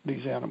kill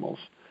these animals,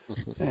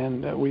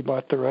 and we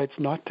bought the rights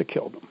not to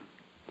kill them.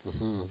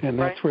 And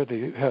that's where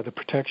the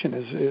protection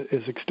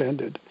is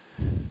extended.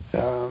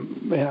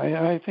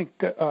 I think,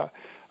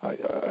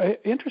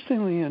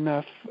 interestingly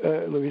enough,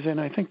 Louisa,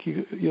 and I think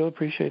you'll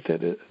appreciate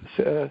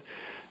that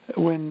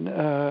when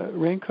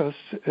Raincoast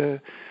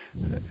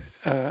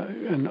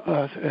and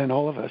us and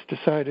all of us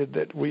decided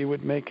that we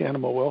would make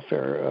animal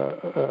welfare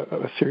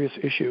a serious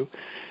issue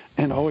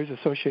and always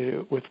associate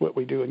it with what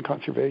we do in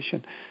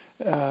conservation,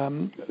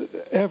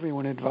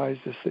 everyone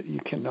advised us that you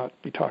cannot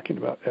be talking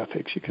about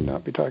ethics, you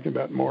cannot be talking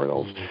about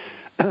morals,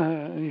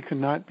 you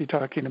cannot be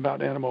talking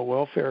about animal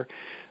welfare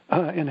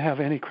and have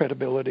any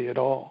credibility at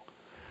all.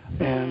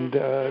 And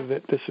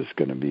that this is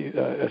going to be,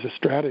 as a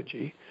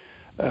strategy,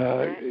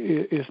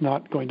 is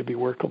not going to be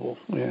workable.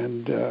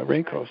 And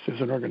Raincoast as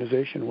an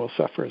organization will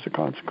suffer as a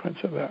consequence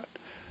of that.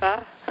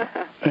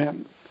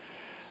 And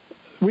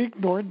we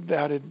ignored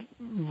that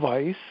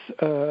advice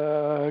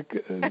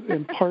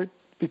in part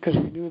because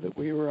we knew that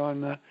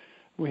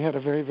we had a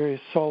very,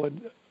 very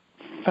solid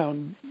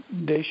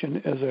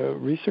foundation as a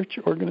research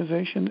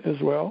organization as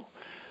well.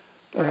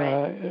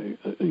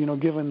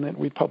 Given that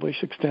we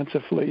publish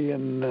extensively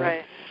and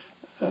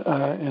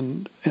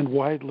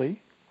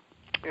widely,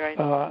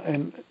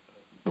 and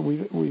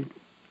we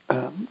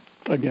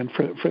again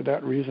for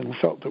that reason we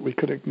felt that we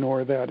could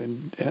ignore that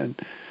and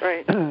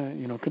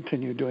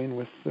continue doing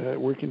with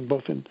working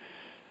both in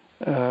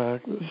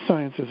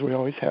science as we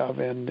always have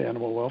and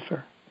animal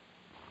welfare.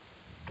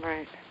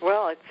 Right.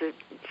 Well, it's a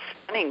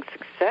stunning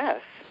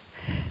success,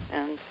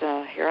 and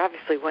you're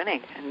obviously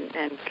winning,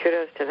 and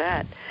kudos to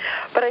that.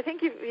 But I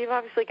think you've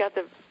obviously got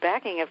the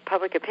backing of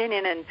public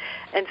opinion.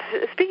 And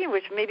speaking of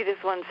which, maybe this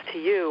one's to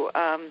you.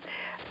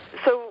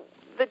 So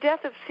the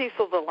death of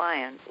Cecil the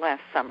lion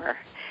last summer,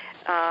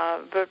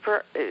 was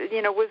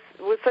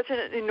such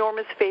an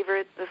enormous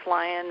favorite, this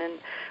lion, and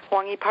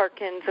Hwang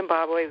Park in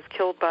Zimbabwe was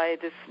killed by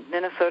this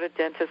Minnesota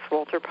dentist,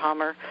 Walter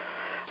Palmer,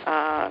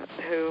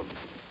 who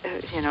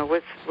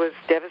was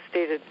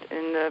devastated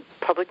in the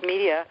public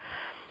media,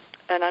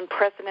 an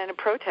unprecedented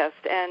protest.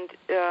 And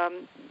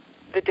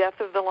the death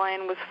of the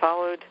lion was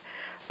followed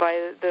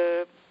by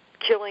the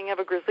killing of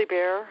a grizzly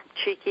bear,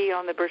 Cheeky,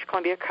 on the British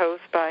Columbia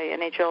coast by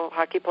NHL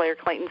hockey player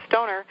Clayton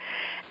Stoner,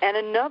 and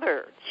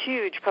another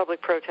huge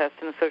public protest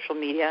in the social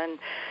media, and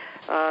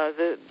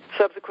the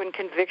subsequent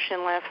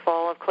conviction last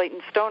fall of Clayton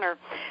Stoner.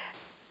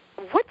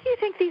 What do you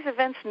think these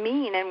events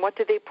mean, and what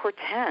do they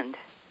portend?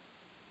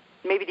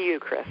 Maybe to you,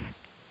 Chris.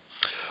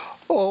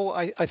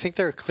 I think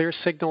they're a clear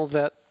signal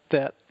that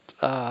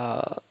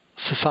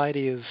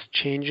society is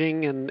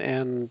changing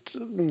and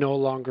no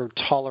longer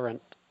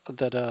tolerant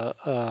that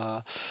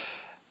a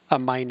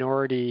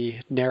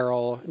minority,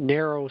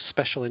 narrow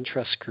special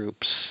interest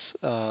groups,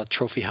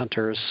 trophy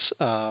hunters,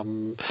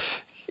 can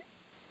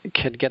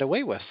get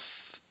away with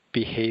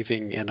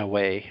behaving in a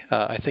way.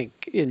 I think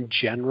in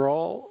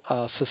general,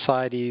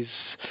 societies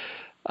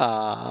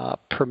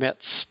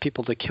permits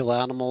people to kill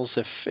animals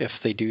if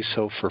they do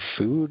so for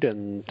food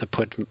and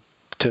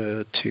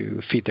to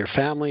feed their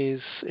families,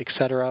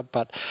 etc.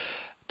 But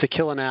to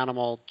kill an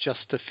animal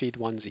just to feed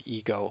one's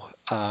ego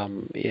for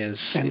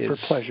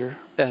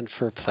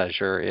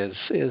pleasure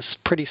is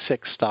pretty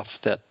sick stuff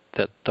that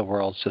the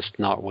world's just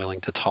not willing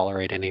to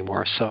tolerate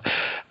anymore. So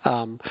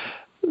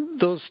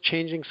those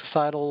changing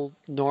societal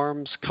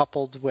norms,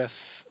 coupled with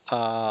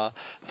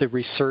the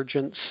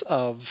resurgence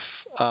of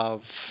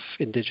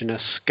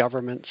indigenous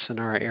governments in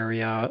our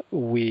area,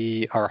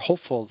 we are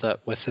hopeful that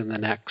within the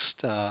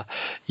next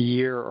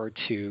year or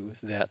two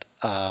that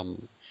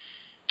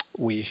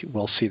we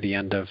will see the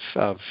end of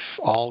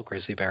all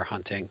grizzly bear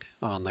hunting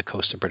on the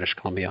coast of British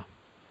Columbia.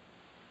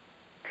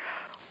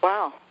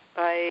 Wow.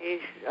 I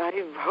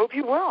hope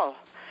you will.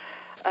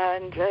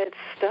 And it's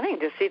stunning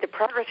to see the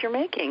progress you're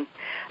making.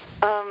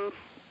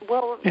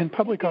 And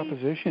public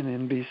opposition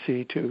in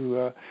BC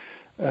to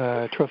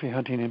trophy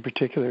hunting, in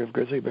particular of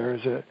grizzly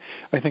bears,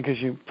 I think, as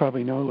you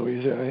probably know,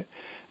 Louise,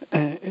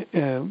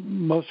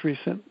 most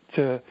recent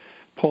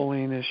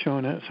polling has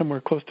shown somewhere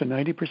close to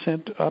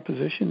 90%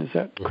 opposition. Is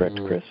that correct,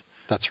 Chris?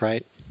 That's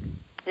right.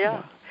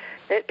 Yeah.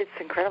 It's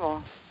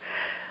incredible.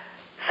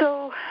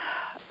 So,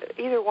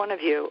 either one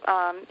of you,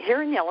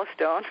 here in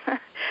Yellowstone,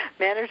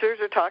 managers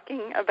are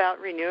talking about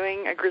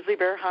renewing a grizzly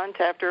bear hunt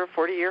after a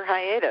 40-year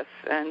hiatus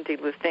and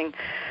delisting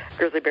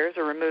grizzly bears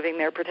or removing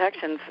their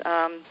protections.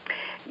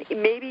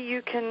 Maybe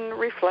you can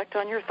reflect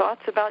on your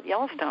thoughts about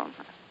Yellowstone.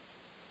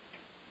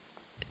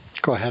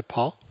 Go ahead,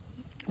 Paul.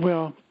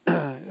 Well,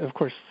 of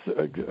course,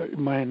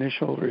 my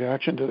initial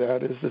reaction to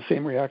that is the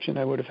same reaction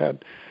I would have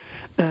had,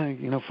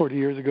 40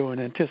 years ago, and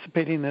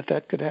anticipating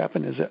that could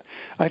happen. Is that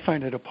I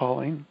find it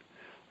appalling,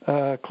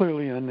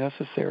 clearly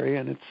unnecessary,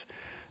 and it's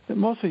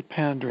mostly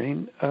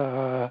pandering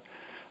to,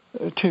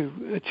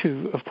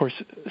 of course,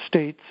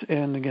 states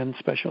and again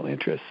special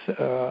interests,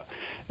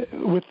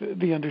 with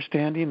the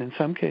understanding in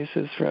some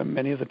cases from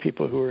many of the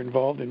people who are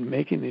involved in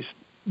making these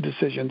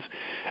decisions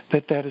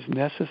that is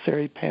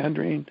necessary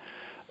pandering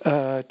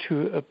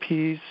to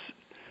appease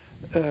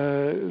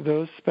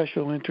those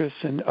special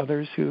interests and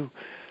others who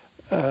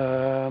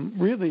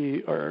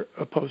really are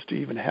opposed to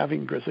even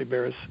having grizzly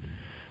bears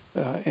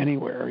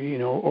anywhere,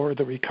 or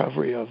the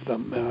recovery of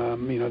them.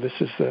 This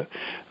is the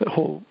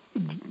whole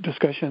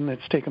discussion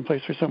that's taken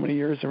place for so many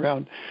years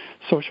around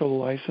social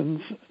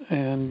license,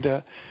 and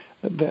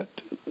that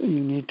you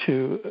need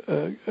to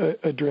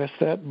address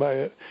that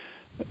by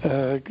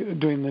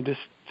doing the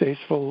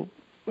distasteful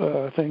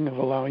thing of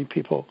allowing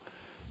people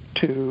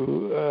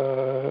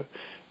to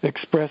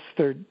express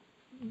their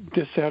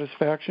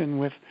dissatisfaction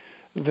with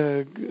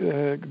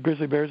the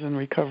grizzly bears and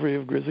recovery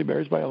of grizzly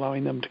bears by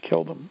allowing them to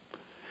kill them.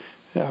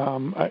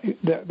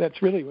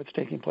 That's really what's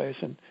taking place,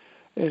 and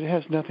it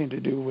has nothing to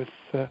do with,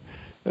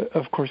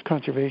 of course,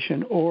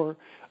 conservation or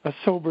a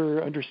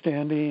sober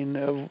understanding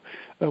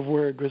of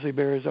where grizzly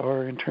bears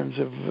are in terms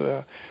of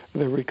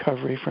the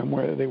recovery from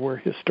where they were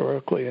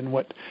historically and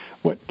what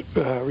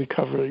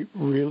recovery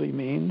really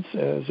means,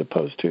 as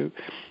opposed to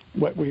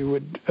what we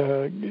would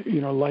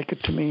like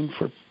it to mean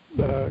for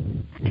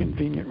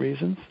convenient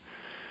reasons.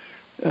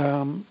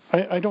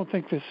 I don't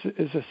think this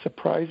is a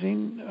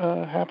surprising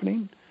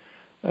happening.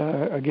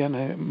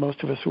 Again,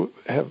 most of us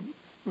have,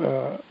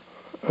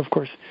 of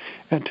course,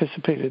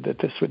 anticipated that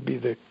this would be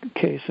the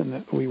case and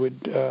that we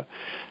would,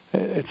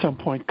 at some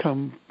point,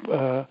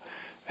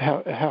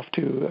 have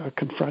to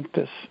confront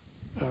this,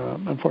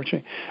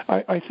 unfortunately.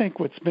 I think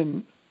what's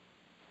been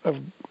of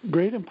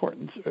great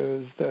importance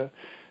is the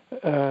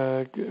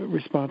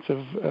response of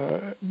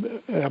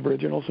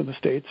Aboriginals in the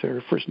States,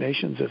 or First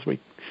Nations as we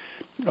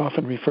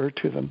often refer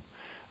to them,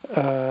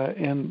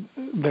 and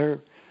their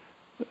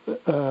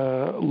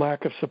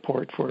lack of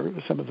support for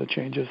some of the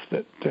changes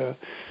that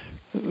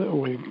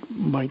we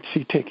might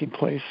see taking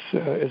place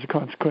as a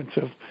consequence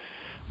of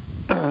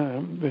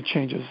the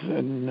changes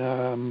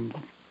in,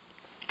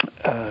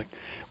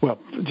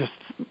 just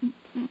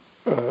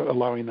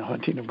allowing the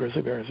hunting of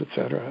grizzly bears, et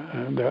cetera.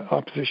 And the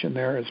opposition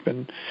there has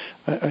been,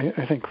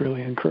 I think,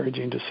 really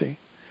encouraging to see.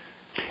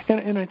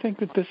 And I think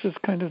that this is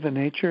kind of the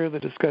nature of the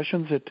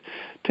discussions that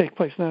take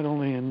place not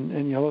only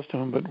in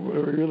Yellowstone, but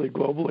really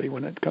globally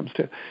when it comes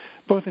to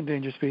both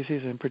endangered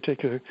species and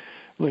particularly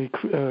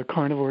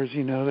carnivores.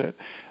 You know that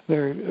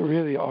there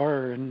really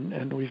are,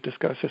 and we've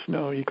discussed this,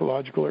 no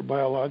ecological or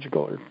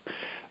biological or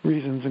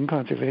reasons in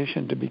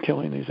conservation to be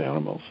killing these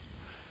animals.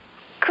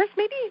 Chris,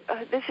 maybe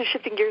this is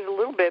shifting gears a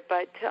little bit,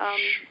 but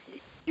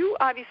you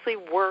obviously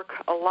work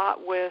a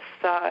lot with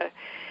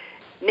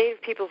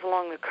Native peoples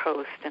along the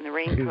coast and the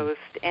Rain Coast,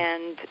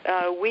 and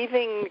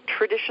weaving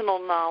traditional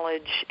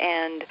knowledge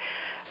and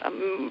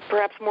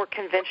perhaps more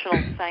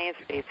conventional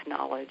science-based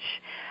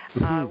knowledge,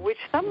 which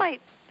some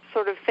might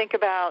sort of think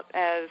about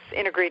as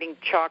integrating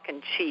chalk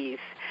and cheese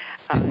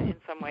in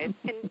some ways.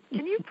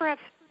 Can you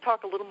perhaps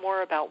talk a little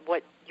more about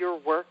what your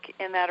work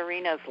in that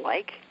arena is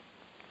like?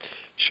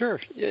 Sure.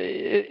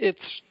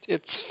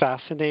 It's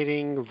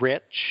fascinating,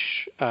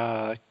 rich,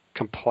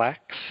 complex,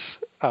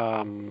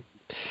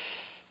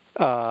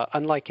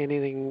 unlike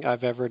anything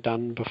I've ever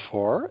done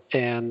before,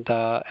 and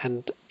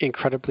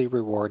incredibly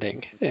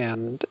rewarding.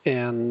 And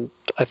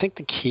I think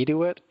the key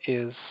to it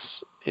is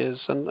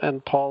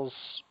and Paul's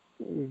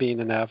being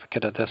an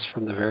advocate of this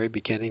from the very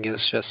beginning,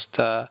 is just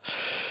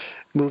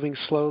moving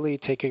slowly,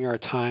 taking our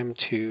time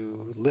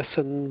to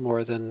listen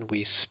more than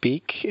we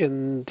speak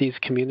in these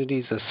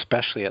communities,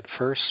 especially at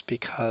first,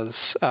 because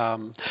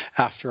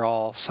after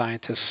all,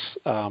 scientists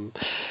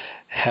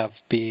have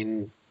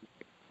been,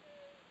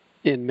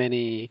 in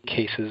many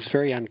cases,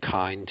 very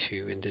unkind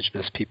to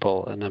Indigenous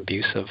people and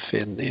abusive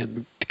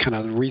in kind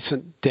of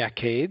recent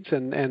decades,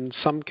 and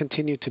some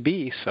continue to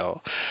be so.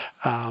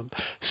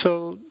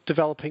 So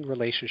developing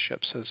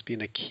relationships has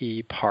been a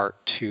key part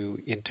to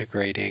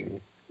integrating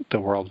the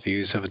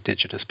worldviews of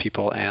Indigenous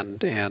people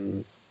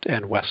and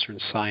Western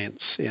science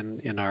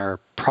in our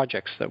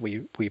projects that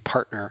we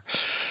partner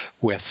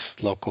with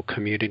local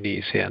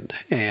communities in.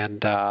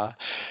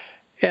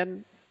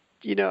 And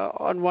you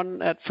know,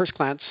 at first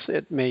glance,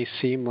 it may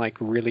seem like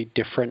really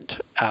different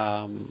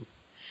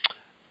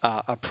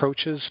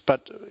approaches,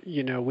 but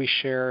you know, we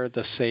share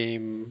the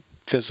same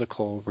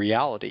physical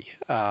reality.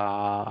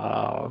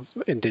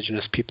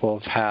 Indigenous people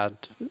have had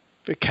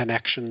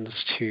connections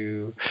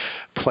to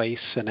place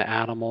and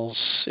animals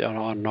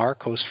on our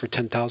coast for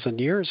 10,000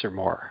 years or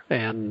more,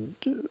 and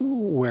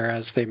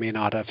whereas they may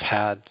not have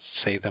had,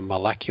 say, the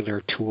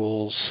molecular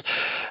tools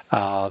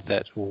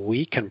that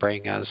we can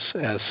bring as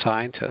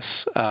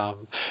scientists,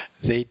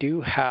 they do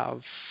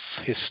have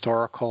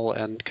historical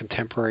and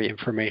contemporary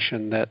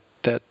information that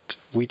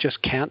we just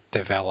can't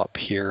develop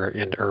here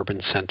in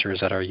urban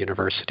centers at our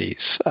universities,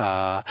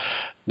 no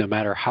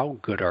matter how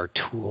good our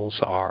tools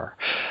are.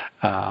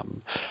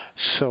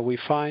 So we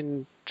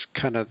find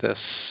kind of this,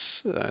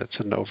 it's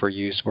an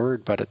overused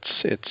word, but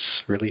it's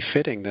really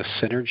fitting, this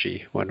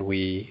synergy when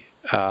we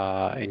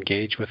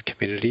engage with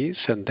communities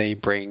and they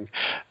bring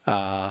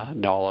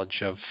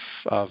knowledge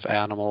of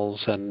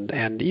animals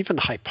and even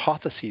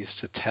hypotheses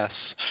to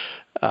test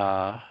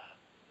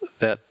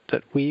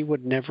that we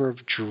would never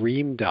have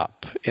dreamed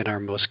up in our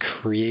most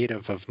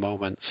creative of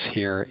moments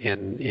here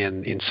in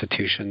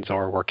institutions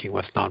or working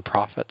with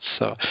nonprofits.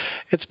 So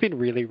it's been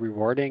really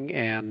rewarding,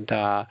 and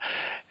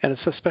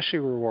it's especially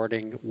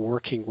rewarding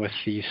working with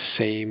these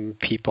same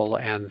people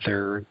and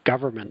their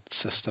government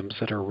systems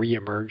that are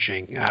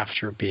reemerging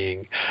after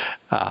being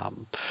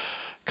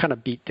kind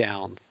of beat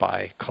down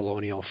by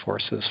colonial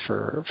forces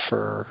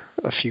for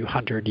a few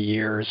hundred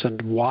years,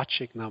 and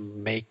watching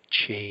them make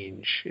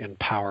change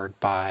empowered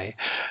by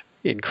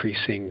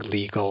increasing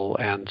legal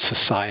and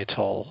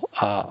societal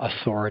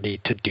authority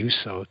to do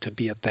so, to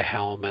be at the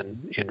helm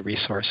in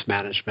resource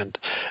management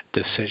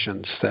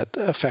decisions that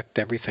affect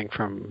everything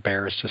from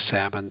bears to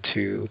salmon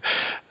to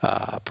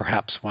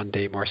perhaps one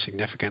day more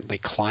significantly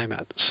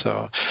climate.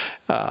 So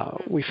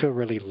we feel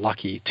really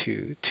lucky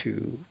to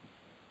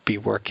be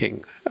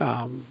working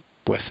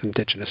with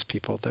Indigenous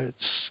people.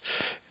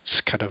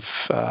 It's kind of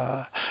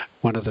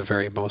one of the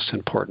very most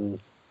important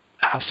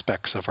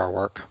aspects of our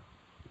work.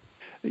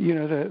 You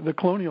know, the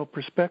colonial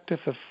perspective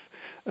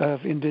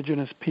of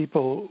Indigenous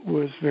people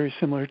was very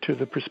similar to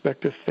the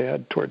perspective they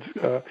had towards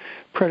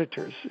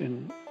predators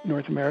in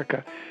North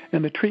America,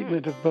 and the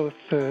treatment of both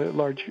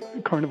large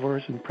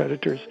carnivores and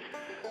predators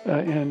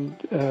and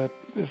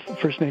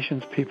First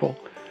Nations people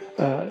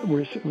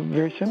were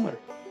very similar.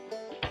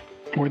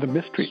 Or the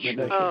mistreatment,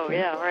 I should say.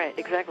 Yeah, right,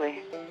 exactly.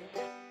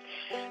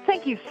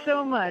 Thank you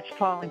so much,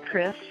 Paul and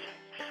Chris.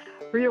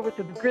 We're here with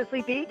the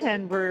Grizzly Beat,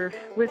 and we're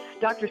with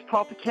Drs.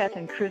 Paul Paquet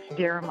and Chris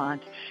Darimont,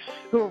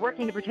 who are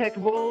working to protect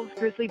wolves,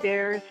 grizzly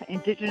bears,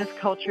 Indigenous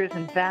cultures,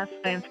 and vast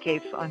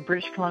landscapes on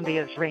British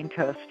Columbia's Rain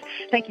Coast.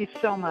 Thank you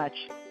so much.